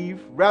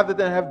believe rather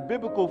than have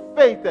biblical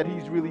faith that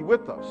he's really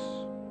with us.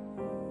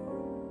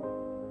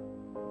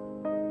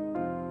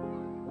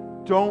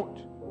 Don't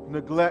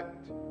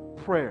neglect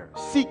prayer.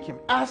 Seek him.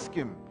 Ask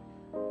him.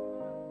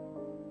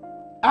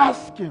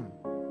 Ask him.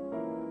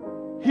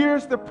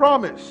 Here's the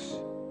promise.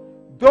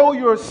 Though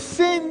your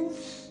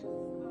sins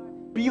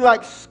be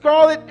like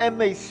scarlet and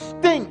they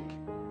stink.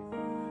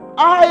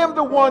 I am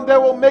the one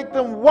that will make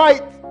them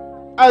white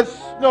as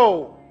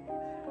snow.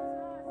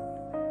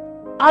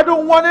 I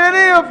don't want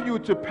any of you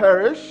to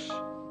perish,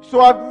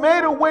 so I've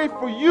made a way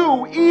for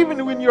you, even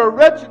in your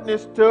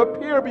wretchedness, to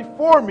appear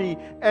before me.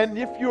 And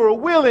if you are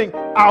willing,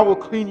 I will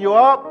clean you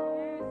up.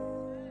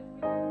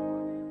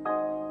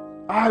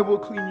 I will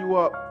clean you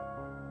up.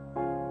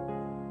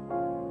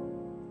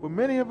 But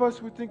many of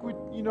us, we think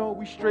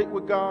we straight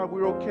with God,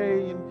 we're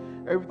okay,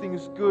 and everything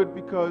is good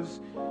because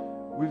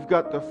we've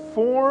got the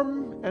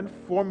form and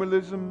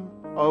formalism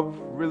of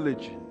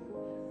religion.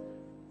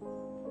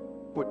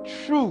 But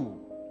true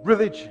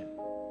religion,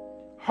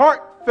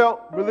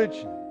 heartfelt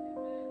religion,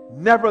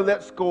 never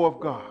lets go of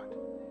God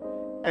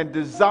and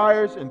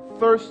desires and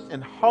thirsts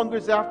and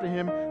hungers after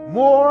Him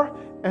more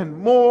and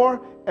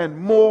more and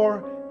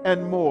more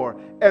and more.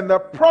 And the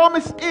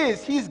promise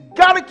is He's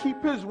got to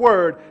keep His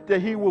word that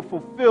He will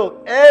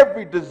fulfill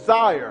every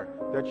desire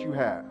that you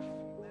have.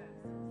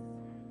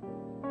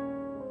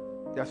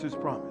 That's His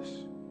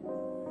promise.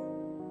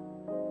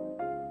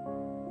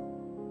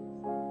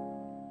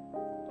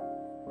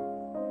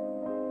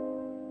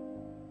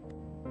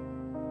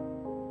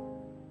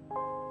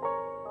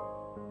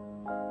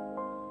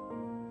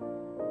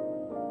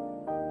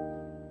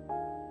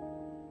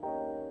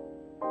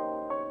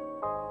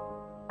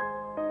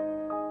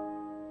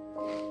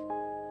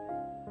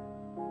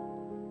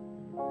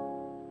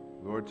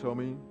 Lord told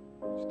me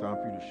it's time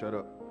for you to shut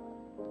up.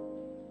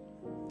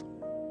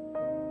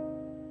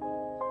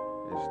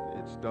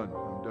 It's done.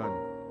 I'm done.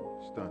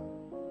 It's done.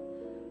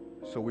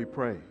 So we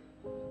pray.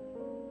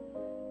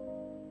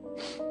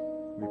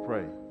 We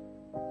pray.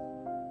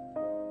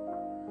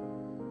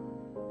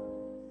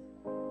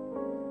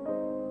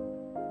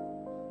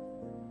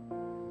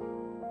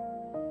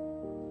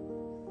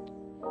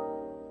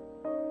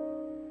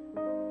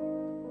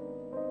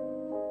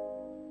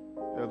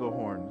 Elder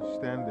Horn,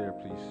 stand there,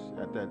 please,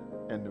 at that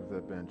end of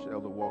the bench.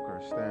 Elder Walker,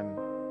 stand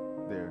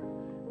there.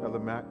 Elder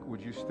Mack,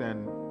 would you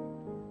stand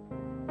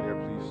there,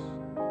 please,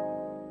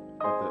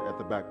 at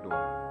the back door.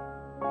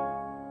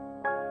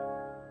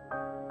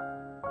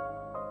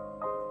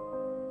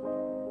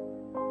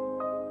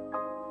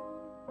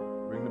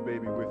 Bring the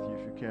baby with you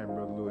if you can,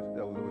 Brother Lewis.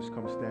 Elder Lewis,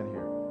 come stand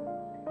here.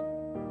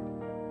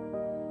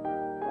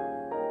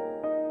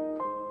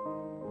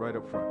 Right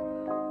up front.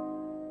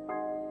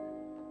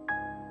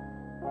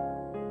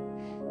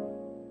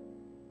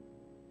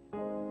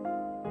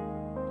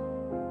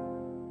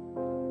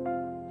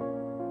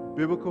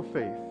 Biblical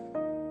faith,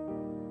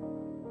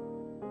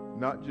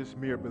 not just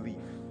mere belief.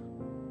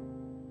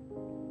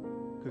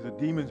 Because the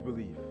demons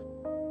believe.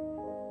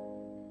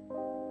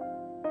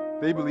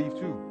 They believe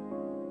too.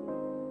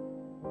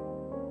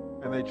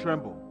 And they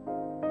tremble.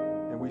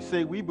 And we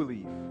say we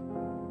believe.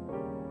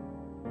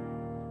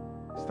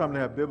 It's time to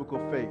have biblical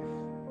faith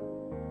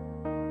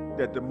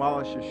that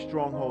demolishes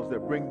strongholds,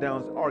 that bring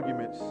down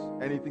arguments,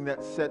 anything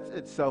that sets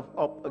itself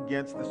up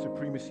against the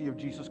supremacy of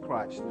Jesus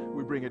Christ.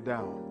 We bring it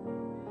down.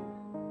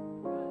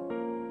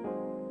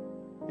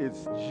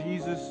 It's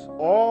Jesus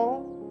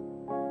all,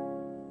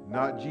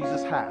 not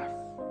Jesus half,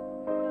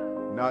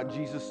 not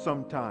Jesus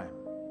sometime.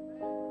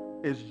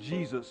 It's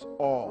Jesus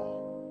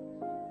all.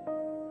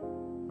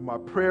 And my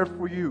prayer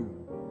for you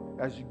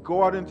as you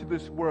go out into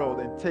this world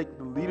and take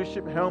the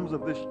leadership helms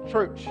of this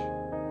church,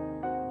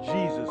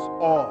 Jesus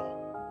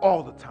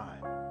all the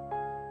time.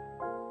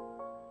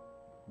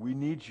 We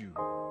need you.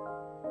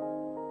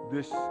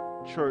 This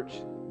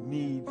church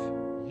needs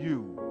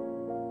you.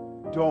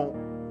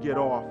 Don't get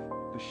off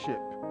the ship.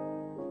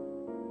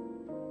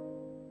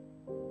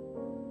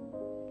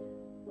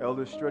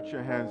 Elders, stretch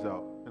your hands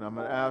out, and I'm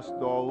going to ask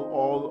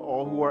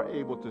all who are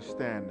able to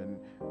stand, and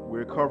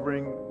we're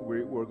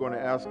going to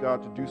ask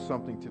God to do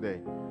something today.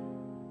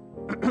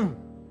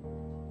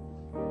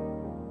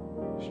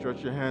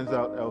 Stretch your hands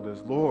out,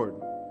 elders. Lord,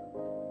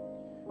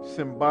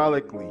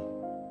 symbolically,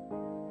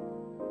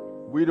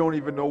 we don't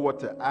even know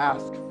what to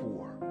ask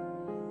for.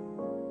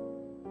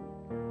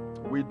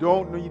 We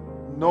don't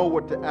know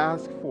what to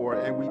ask for,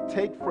 and we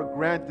take for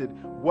granted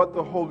what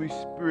the Holy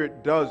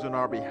Spirit does on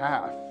our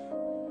behalf.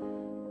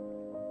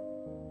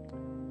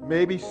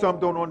 Maybe some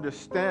don't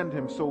understand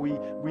Him, so we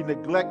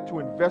neglect to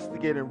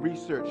investigate and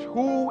research.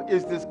 Who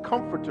is this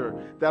comforter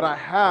that I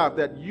have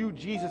that you,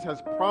 Jesus,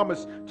 has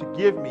promised to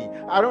give me?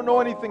 I don't know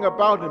anything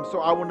about Him,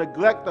 so I will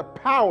neglect the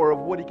power of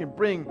what He can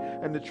bring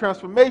and the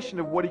transformation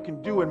of what He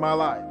can do in my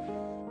life.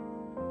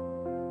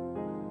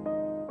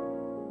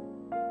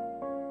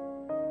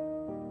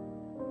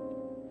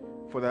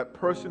 For that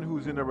person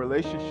who's in a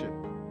relationship,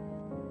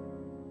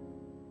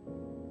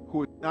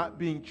 who is not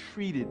being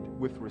treated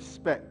with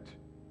respect,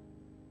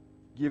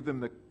 give them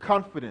the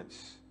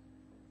confidence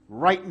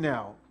right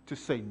now to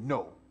say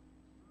no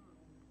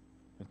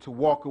and to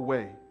walk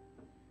away.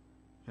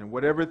 And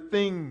whatever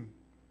thing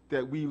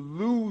that we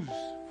lose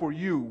for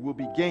you will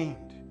be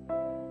gained.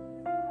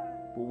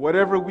 But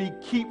whatever we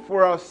keep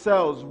for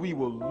ourselves, we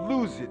will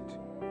lose it.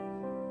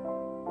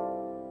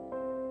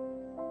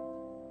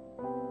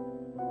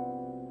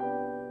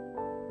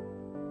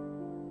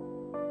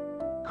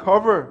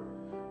 Cover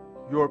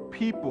your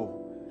people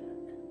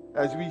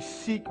as we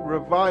seek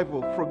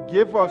revival.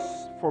 Forgive us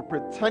for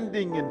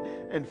pretending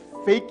and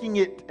faking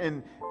it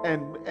and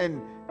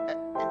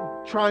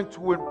trying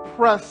to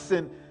impress,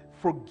 and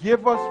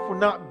forgive us for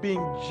not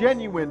being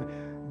genuine.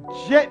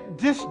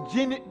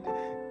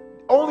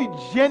 Only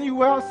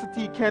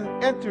genuosity can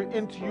enter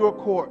into your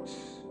courts.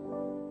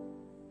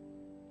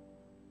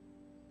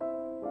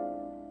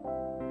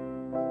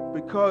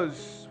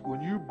 Because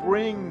when you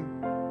bring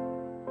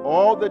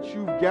all that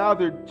you've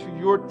gathered to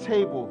your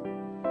table,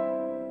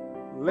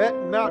 let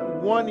not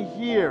one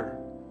hear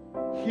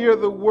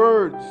the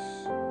words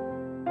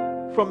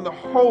from the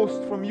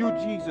host, from you,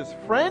 Jesus.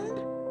 Friend,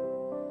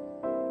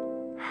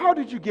 how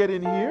did you get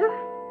in here?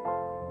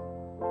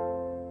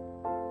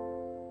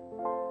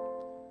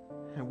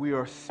 And we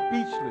are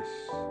speechless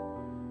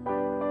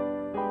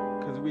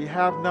because we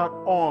have not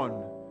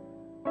on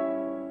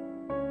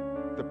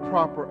the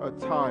proper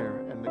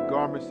attire and the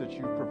garments that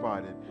you've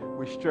provided.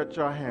 We stretch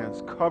our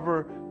hands.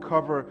 Cover.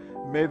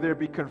 May there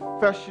be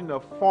confession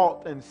of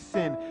fault and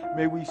sin.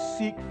 May we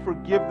seek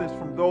forgiveness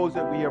from those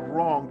that we have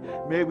wronged.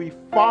 May we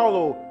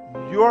follow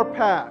your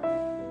path.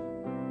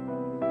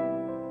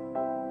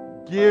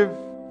 Give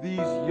these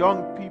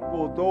young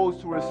people,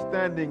 those who are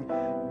standing,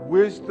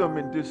 wisdom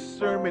and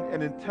discernment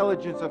and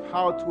intelligence of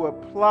how to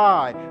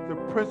apply the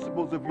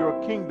principles of your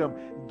kingdom.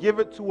 Give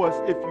it to us.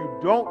 If you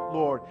don't,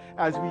 Lord,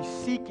 as we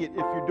seek it, if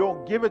you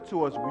don't give it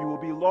to us, we will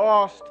be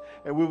lost,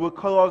 and we will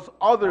cause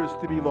others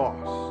to be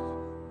lost.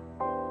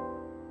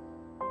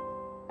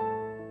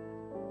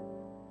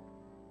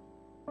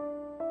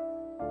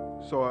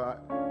 So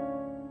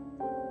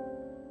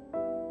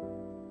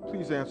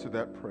please answer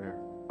that prayer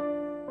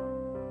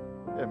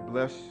and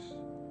bless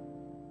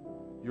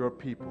your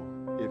people.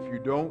 If you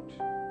don't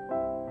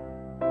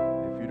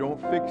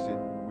fix it,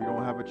 we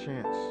don't have a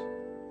chance.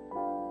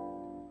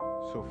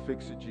 So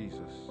fix it,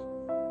 Jesus.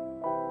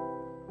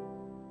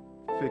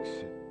 Fix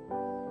it.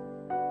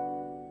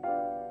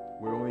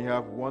 We only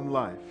have one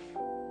life.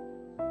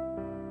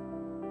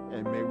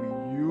 And may we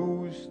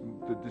use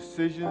the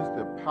decisions,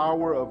 the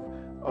power of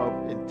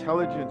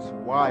intelligence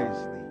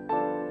wisely.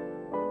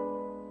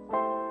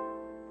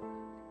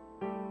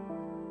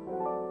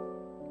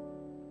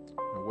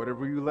 And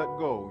whatever you let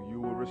go, you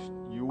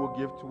will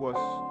give to us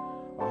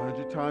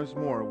 100 times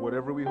more.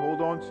 Whatever we hold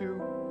on to,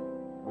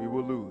 we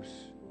will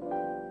lose.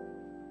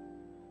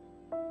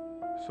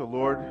 So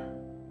Lord,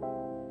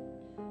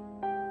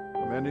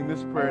 I'm ending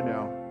this prayer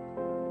now.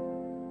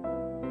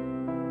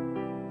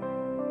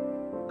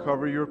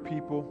 Cover your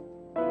people.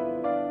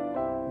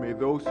 May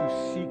those who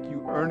seek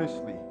you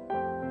earnestly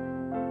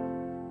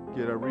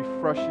get a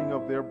refreshing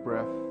of their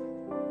breath,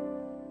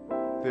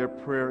 their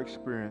prayer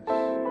experience,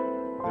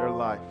 their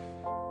life,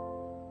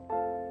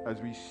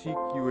 as we seek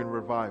you in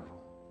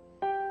revival.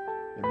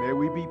 And may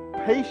we be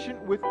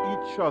patient with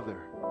each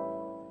other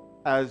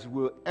as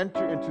we'll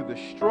enter into the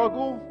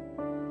struggle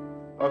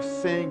of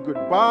saying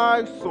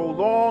goodbye, so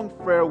long,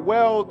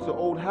 farewell to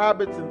old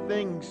habits and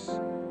things.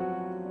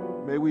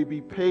 May we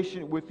be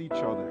patient with each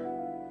other,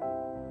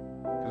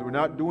 because we're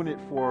not doing it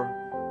for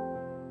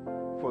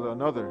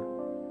another,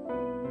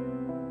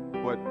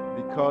 but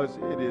because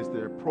it is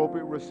the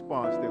appropriate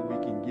response that we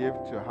can give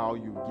to how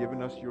you've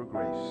given us your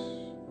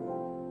grace.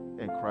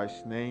 In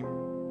Christ's name,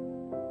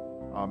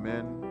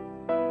 amen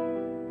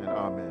and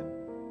amen.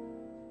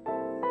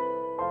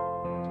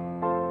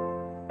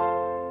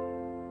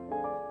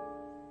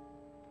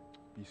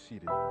 Be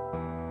seated.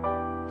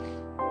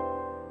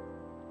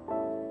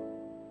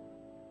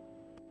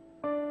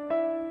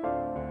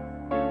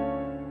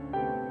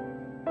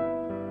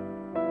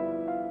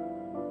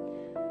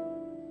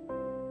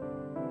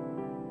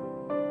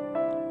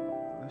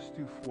 Let's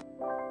do 4.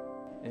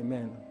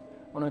 Amen.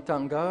 I want to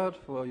thank God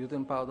for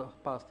using Pastor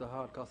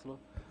Hardcastle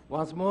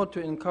once more to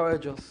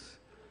encourage us.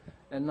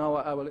 And now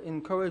I will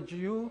encourage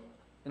you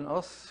and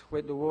us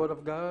with the word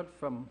of God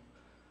from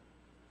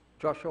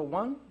Joshua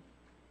 1,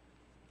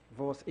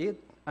 verse 8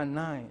 and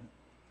 9.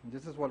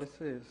 This is what it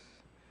says.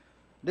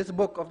 This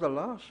book of the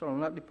law shall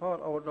not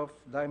depart out of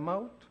thy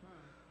mouth,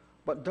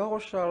 but thou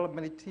shalt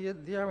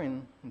meditate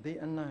therein day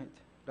and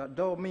night, that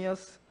thou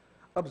mayest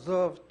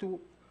observe to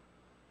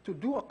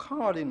do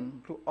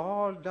according to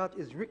all that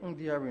is written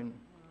therein.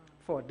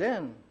 For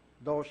then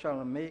thou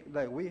shalt make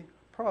thy way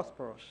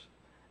prosperous,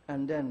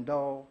 and then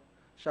thou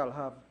shalt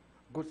have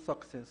good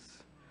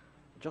success.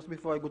 Just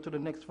before I go to the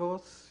next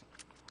verse,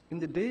 in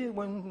the day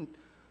when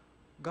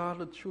God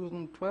had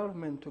chosen 12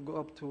 men to go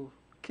up to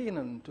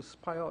Canaan to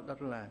spy out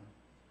that land,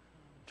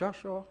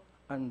 Joshua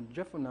and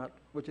Jephthah,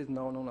 which is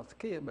now known as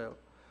Caleb,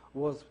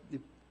 was the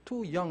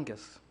two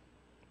youngest.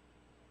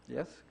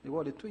 Yes, they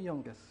were the two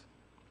youngest.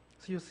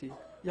 So you see,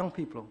 young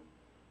people,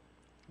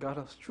 God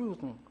has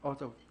chosen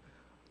out of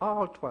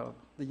all 12,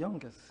 the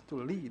youngest, to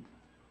lead.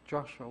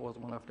 Joshua was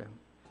one of them.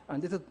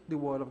 And this is the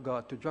word of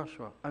God to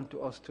Joshua and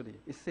to us today.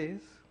 It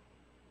says,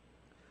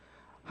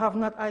 have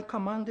not I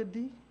commanded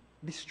thee?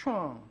 Be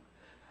strong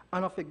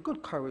and of a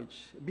good courage.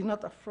 Be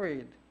not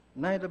afraid,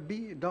 neither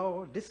be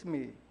thou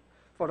dismayed.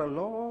 For the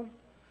Lord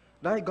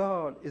Thy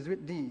God is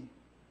with thee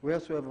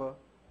wheresoever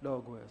thou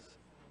goest.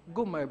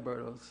 Go, my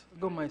brothers,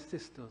 go, my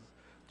sisters,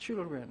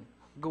 children,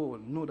 go,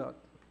 know that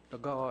the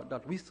God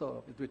that we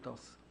serve is with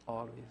us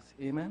always.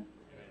 Amen?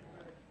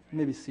 You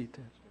may be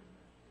seated.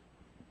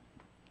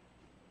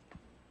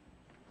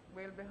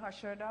 We'll be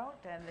ushered out,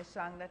 and the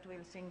song that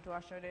we'll sing to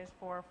usher is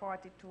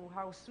 442,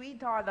 How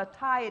Sweet Are the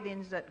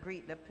Tidings That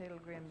Greet the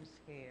Pilgrims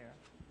Here,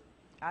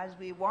 as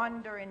we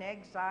wander in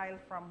exile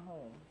from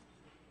home.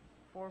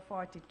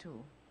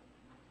 442.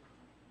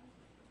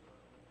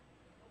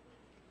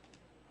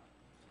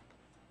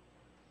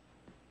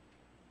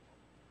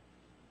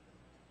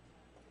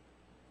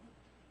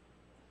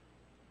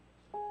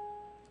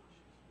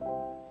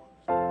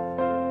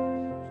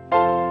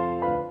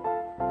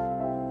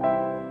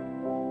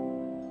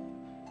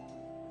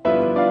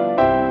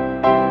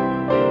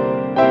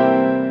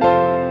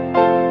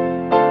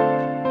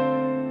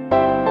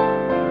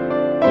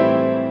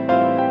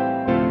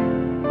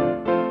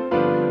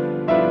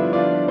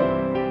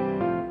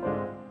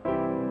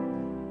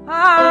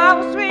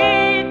 How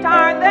sweet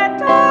are the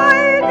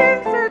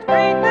tidings that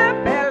greet the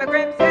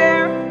pilgrims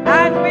here,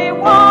 as we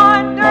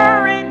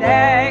wander in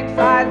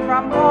exile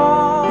from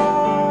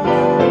home.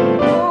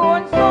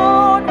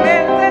 Soon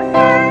will the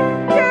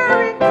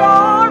Savior in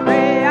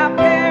glory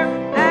appear,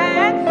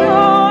 and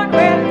soon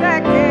will the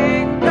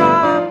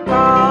kingdom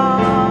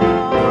come.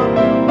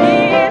 He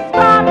is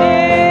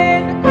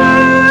coming,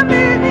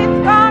 coming, it's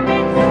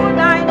coming soon,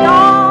 I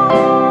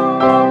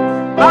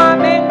know.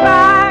 Coming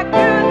back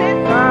to this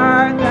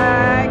earth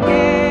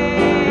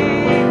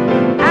again,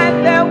 and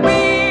the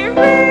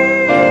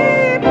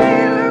weary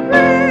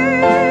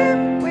pilgrim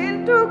will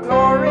to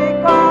glory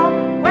go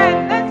when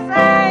the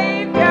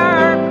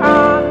Savior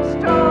comes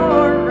to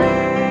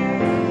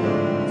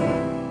reign.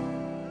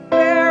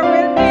 There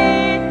will be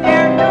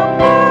there to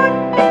put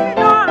in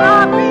our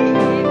happy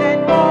Eden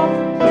home,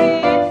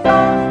 sweet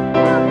songs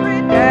of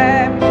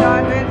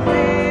redemption will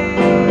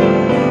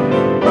sing.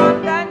 From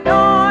the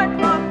north,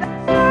 from the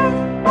south,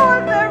 all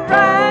the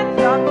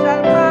ransom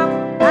shall come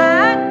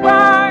and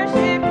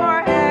worship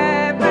our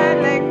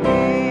heavenly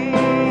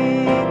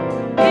King.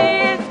 He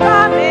is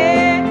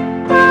coming,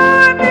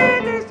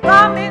 coming, he's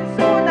coming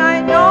soon, I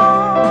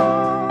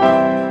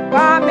know.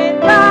 Coming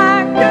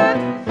back to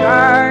this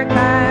earth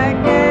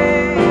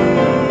again,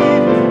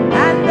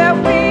 and the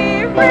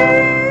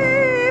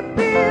weary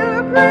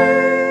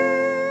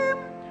pilgrim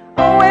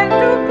will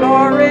to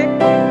glory,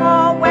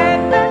 oh, when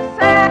the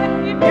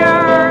Savior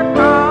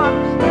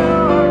comes to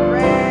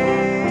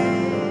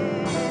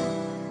reign.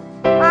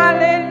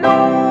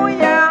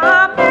 Hallelujah,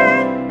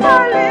 amen,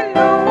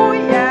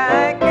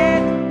 hallelujah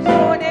again.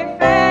 Soon if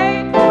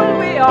faithful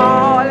we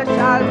all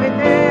shall be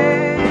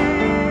there.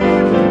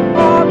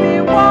 Oh, be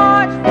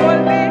watchful,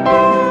 be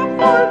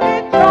hopeful, be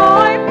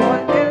joyful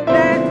till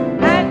then,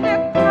 and the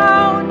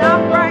crown of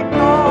bright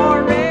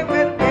glory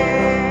will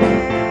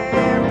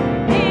bear.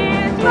 He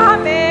is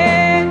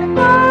coming,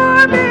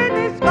 coming,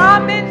 he's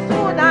coming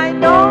soon, I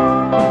know.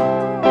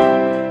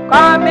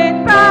 Coming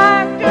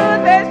back to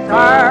this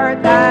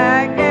earth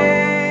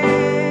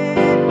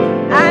again,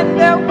 and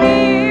the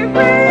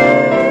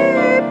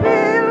weary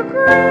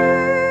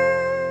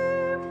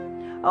pilgrim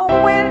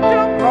will to